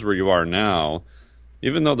 Here's where you are now.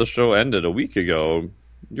 Even though the show ended a week ago,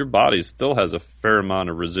 your body still has a fair amount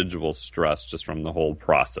of residual stress just from the whole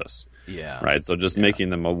process. Yeah. Right. So just making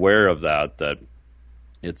them aware of that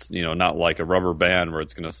it's, not like a rubber band where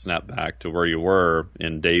it's going to snap back to where you were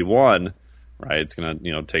in day one. Right. It's going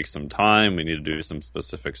to, take some time. We need to do some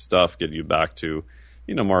specific stuff, get you back to,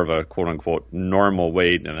 more of a quote unquote normal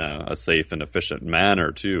weight in a safe and efficient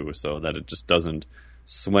manner too, so that it just doesn't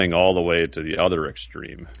swing all the way to the other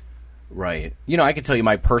extreme. Right. I can tell you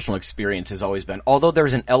my personal experience has always been, although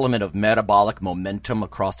there's an element of metabolic momentum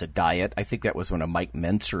across a diet, I think that was one of Mike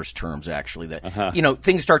Mentzer's terms, actually, that,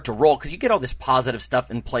 things start to roll because you get all this positive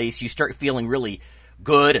stuff in place. You start feeling really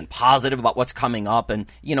good and positive about what's coming up and,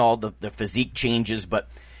 all the physique changes. But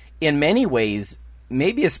in many ways,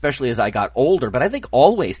 maybe especially as I got older, but I think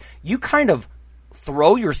always, you kind of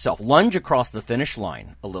throw yourself, lunge across the finish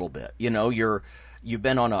line a little bit. You've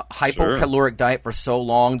been on a hypocaloric diet for so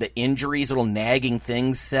long that injuries, little nagging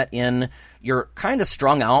things set in. You're kind of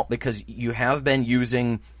strung out because you have been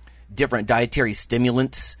using different dietary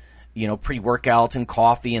stimulants, pre-workouts and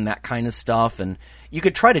coffee and that kind of stuff. And you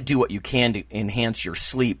could try to do what you can to enhance your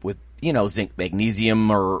sleep with, zinc,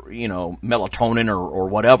 magnesium, or, melatonin or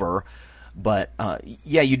whatever. But,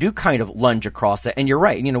 you do kind of lunge across that. And you're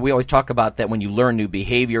right. We always talk about that when you learn new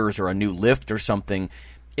behaviors or a new lift or something,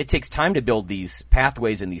 it takes time to build these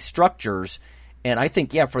pathways and these structures. And I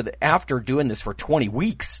think, after doing this for 20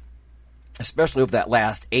 weeks, especially over that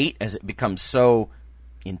last 8, as it becomes so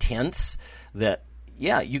intense that,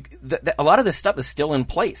 a lot of this stuff is still in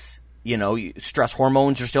place. Stress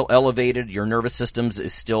hormones are still elevated. Your nervous systems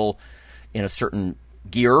is still in a certain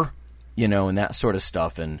gear, and that sort of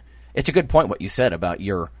stuff. And it's a good point what you said about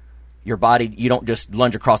your body. You don't just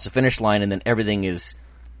lunge across the finish line and then everything is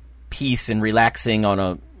peace and relaxing on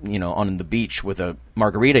on the beach with a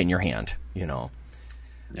margarita in your hand. Yeah,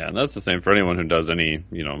 and that's the same for anyone who does any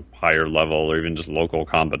higher level or even just local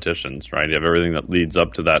competitions, right? You have everything that leads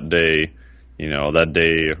up to that day, that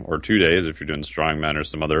day or 2 days if you're doing strongman or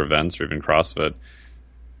some other events or even CrossFit.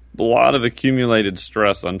 A lot of accumulated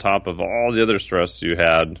stress on top of all the other stress you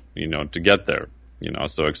had, to get there.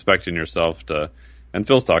 So expecting yourself to, and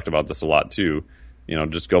Phil's talked about this a lot too,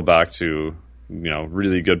 just go back to,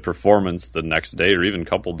 really good performance the next day or even a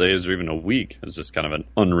couple days or even a week is just kind of an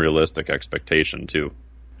unrealistic expectation too.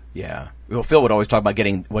 Yeah. Well, Phil would always talk about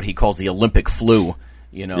getting what he calls the Olympic flu.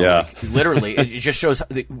 Literally, it just shows,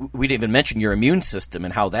 we didn't even mention your immune system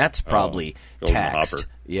and how that's probably taxed.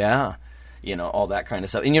 Yeah. All that kind of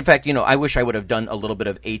stuff. And in fact, I wish I would have done a little bit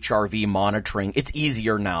of HRV monitoring. It's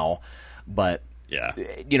easier now, but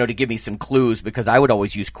to give me some clues, because I would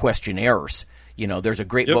always use questionnaires. There's a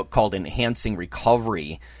great book called Enhancing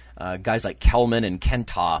Recovery. Guys like Kelman and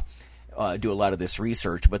Kenta do a lot of this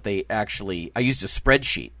research, but I used a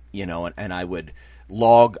spreadsheet, and I would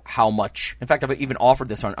log how much. In fact, I've even offered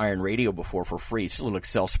this on Iron Radio before for free. It's just a little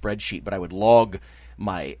Excel spreadsheet, but I would log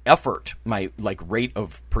my effort, my rate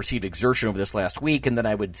of perceived exertion over this last week, and then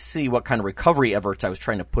I would see what kind of recovery efforts I was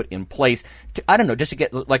trying to put in place just to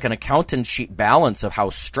get like an accountant sheet balance of how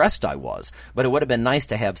stressed I was. But it would have been nice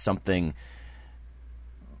to have something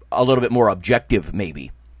a little bit more objective,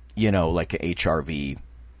 maybe, like a HRV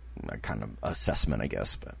kind of assessment, I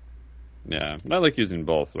guess. But yeah, I like using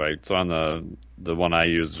both, right? So on the one I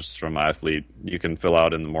use just from my athlete, you can fill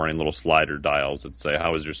out in the morning little slider dials that say,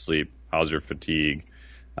 how was your sleep? How's your fatigue?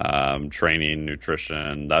 Training,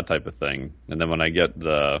 nutrition, that type of thing. And then when I get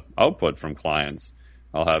the output from clients,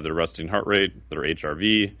 I'll have their resting heart rate, their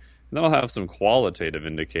HRV, and then I'll have some qualitative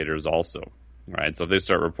indicators also, right? So if they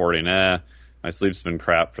start reporting, my sleep's been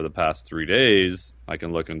crap for the past 3 days, I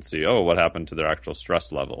can look and see, what happened to their actual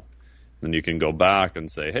stress level? Then you can go back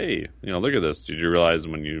and say, hey, look at this. Did you realize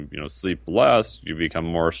when you sleep less, you become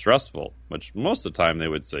more stressful? Which most of the time they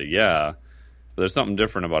would say, yeah. But there's something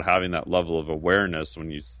different about having that level of awareness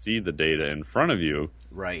when you see the data in front of you.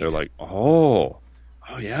 Right. They're like,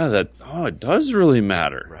 it does really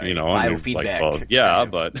matter. Right.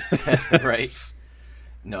 Biofeedback. But right.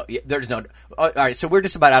 No, there's no. All right, so we're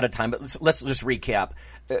just about out of time, but let's just recap.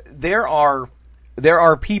 There are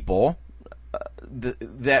people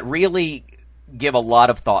that really give a lot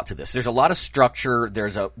of thought to this. There's a lot of structure.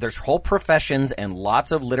 There's whole professions and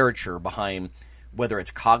lots of literature behind whether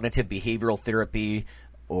it's cognitive behavioral therapy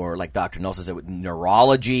or like Dr. Nelson said, with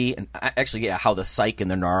neurology, and actually, how the psych and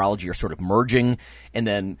the neurology are sort of merging. And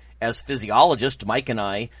then as physiologists, Mike and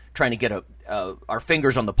I trying to get our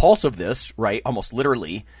fingers on the pulse of this, right, almost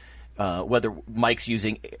literally, whether Mike's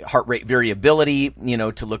using heart rate variability,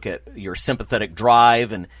 to look at your sympathetic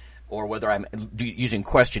drive, or whether I'm using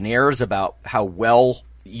questionnaires about how well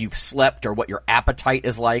you've slept or what your appetite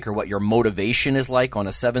is like or what your motivation is like on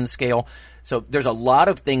a 7 scale. So there's a lot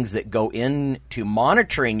of things that go into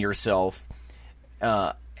monitoring yourself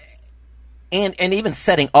and even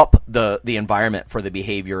setting up the environment for the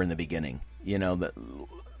behavior in the beginning.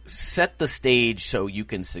 Set the stage so you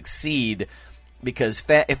can succeed, because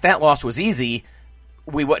if fat loss was easy,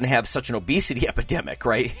 we wouldn't have such an obesity epidemic,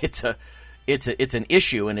 right? It's an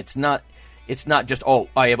issue, and it's not just,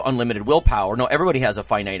 I have unlimited willpower. No, everybody has a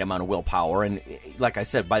finite amount of willpower. And like I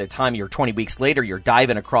said, by the time you're 20 weeks later, you're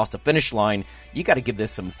diving across the finish line, you got to give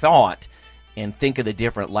this some thought and think of the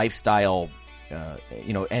different lifestyle,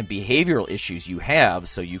 and behavioral issues you have,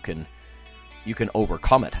 so you can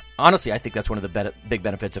overcome it. Honestly, I think that's one of the big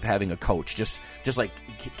benefits of having a coach. Just like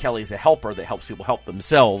Kelly's a helper that helps people help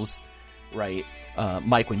themselves, right?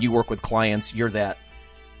 Mike, when you work with clients, you're that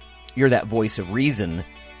voice of reason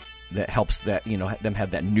that helps them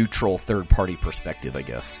have that neutral third-party perspective, I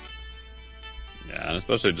guess. Yeah, and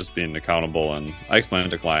especially just being accountable. And I explain it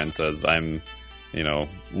to clients as I'm,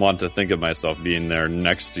 want to think of myself being there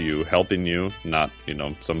next to you, helping you, not,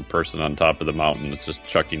 some person on top of the mountain that's just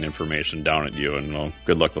chucking information down at you. And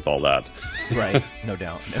good luck with all that. Right. No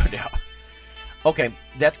doubt. Okay,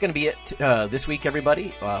 that's going to be it this week,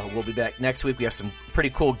 everybody. We'll be back next week. We have some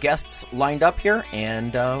pretty cool guests lined up here,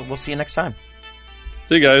 and we'll see you next time.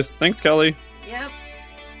 See you guys. Thanks, Kelly. Yep.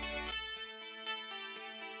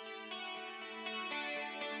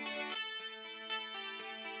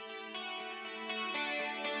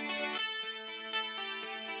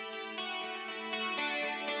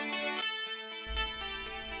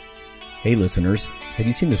 Hey, listeners, have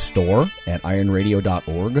you seen the store at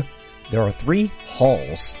ironradio.org? There are 3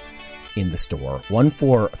 halls in the store, one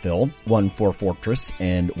for Phil, one for Fortress,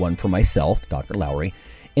 and one for myself, Dr. Lowry,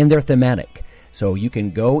 and they're thematic. So you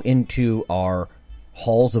can go into our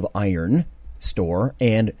Halls of Iron store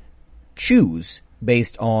and choose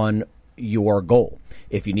based on your goal.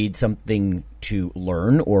 If you need something to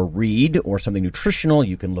learn or read or something nutritional,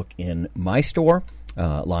 you can look in my store,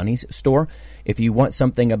 Lonnie's store. If you want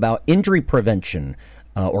something about injury prevention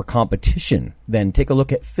or competition, then take a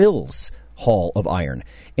look at Phil's Hall of Iron.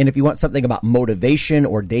 And if you want something about motivation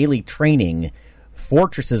or daily training,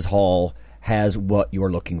 Fortress's Hall has what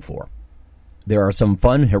you're looking for. There are some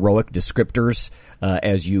fun, heroic descriptors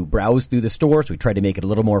as you browse through the stores. We try to make it a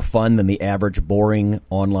little more fun than the average boring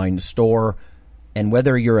online store. And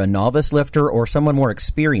whether you're a novice lifter or someone more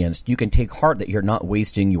experienced, you can take heart that you're not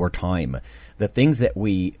wasting your time. The things that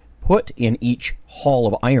we put in each Hall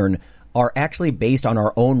of Iron are actually based on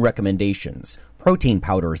our own recommendations. Protein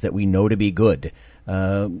powders that we know to be good,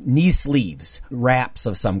 knee sleeves, wraps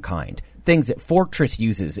of some kind, things that Fortress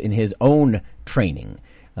uses in his own training.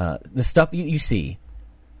 The stuff you see,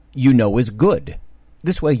 is good.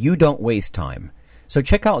 This way you don't waste time. So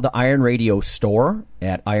check out the Iron Radio store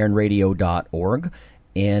at ironradio.org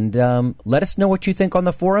and let us know what you think on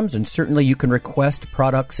the forums. And certainly you can request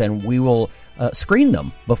products and we will screen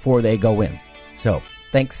them before they go in. So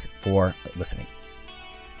thanks for listening.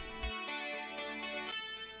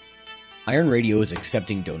 Iron Radio is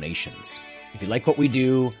accepting donations. If you like what we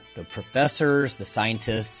do, the professors, the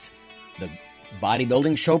scientists, the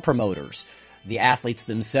bodybuilding show promoters, the athletes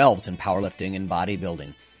themselves in powerlifting and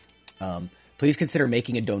bodybuilding, please consider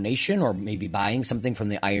making a donation or maybe buying something from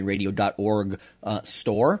the ironradio.org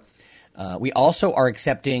store. We also are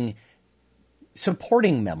accepting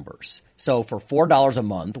supporting members. So for $4 a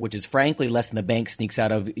month, which is frankly less than the bank sneaks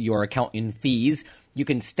out of your account in fees, you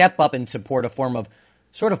can step up and support a form of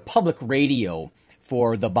sort of public radio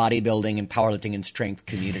for the bodybuilding and powerlifting and strength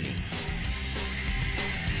community.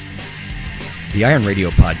 The Iron Radio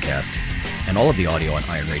podcast and all of the audio on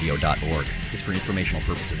ironradio.org is for informational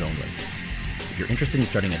purposes only. If you're interested in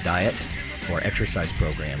starting a diet or exercise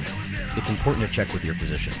program, it's important to check with your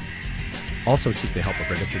physician. Also seek the help of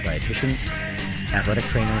registered dietitians, athletic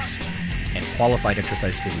trainers, and qualified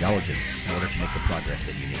exercise physiologists in order to make the progress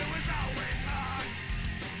that you need.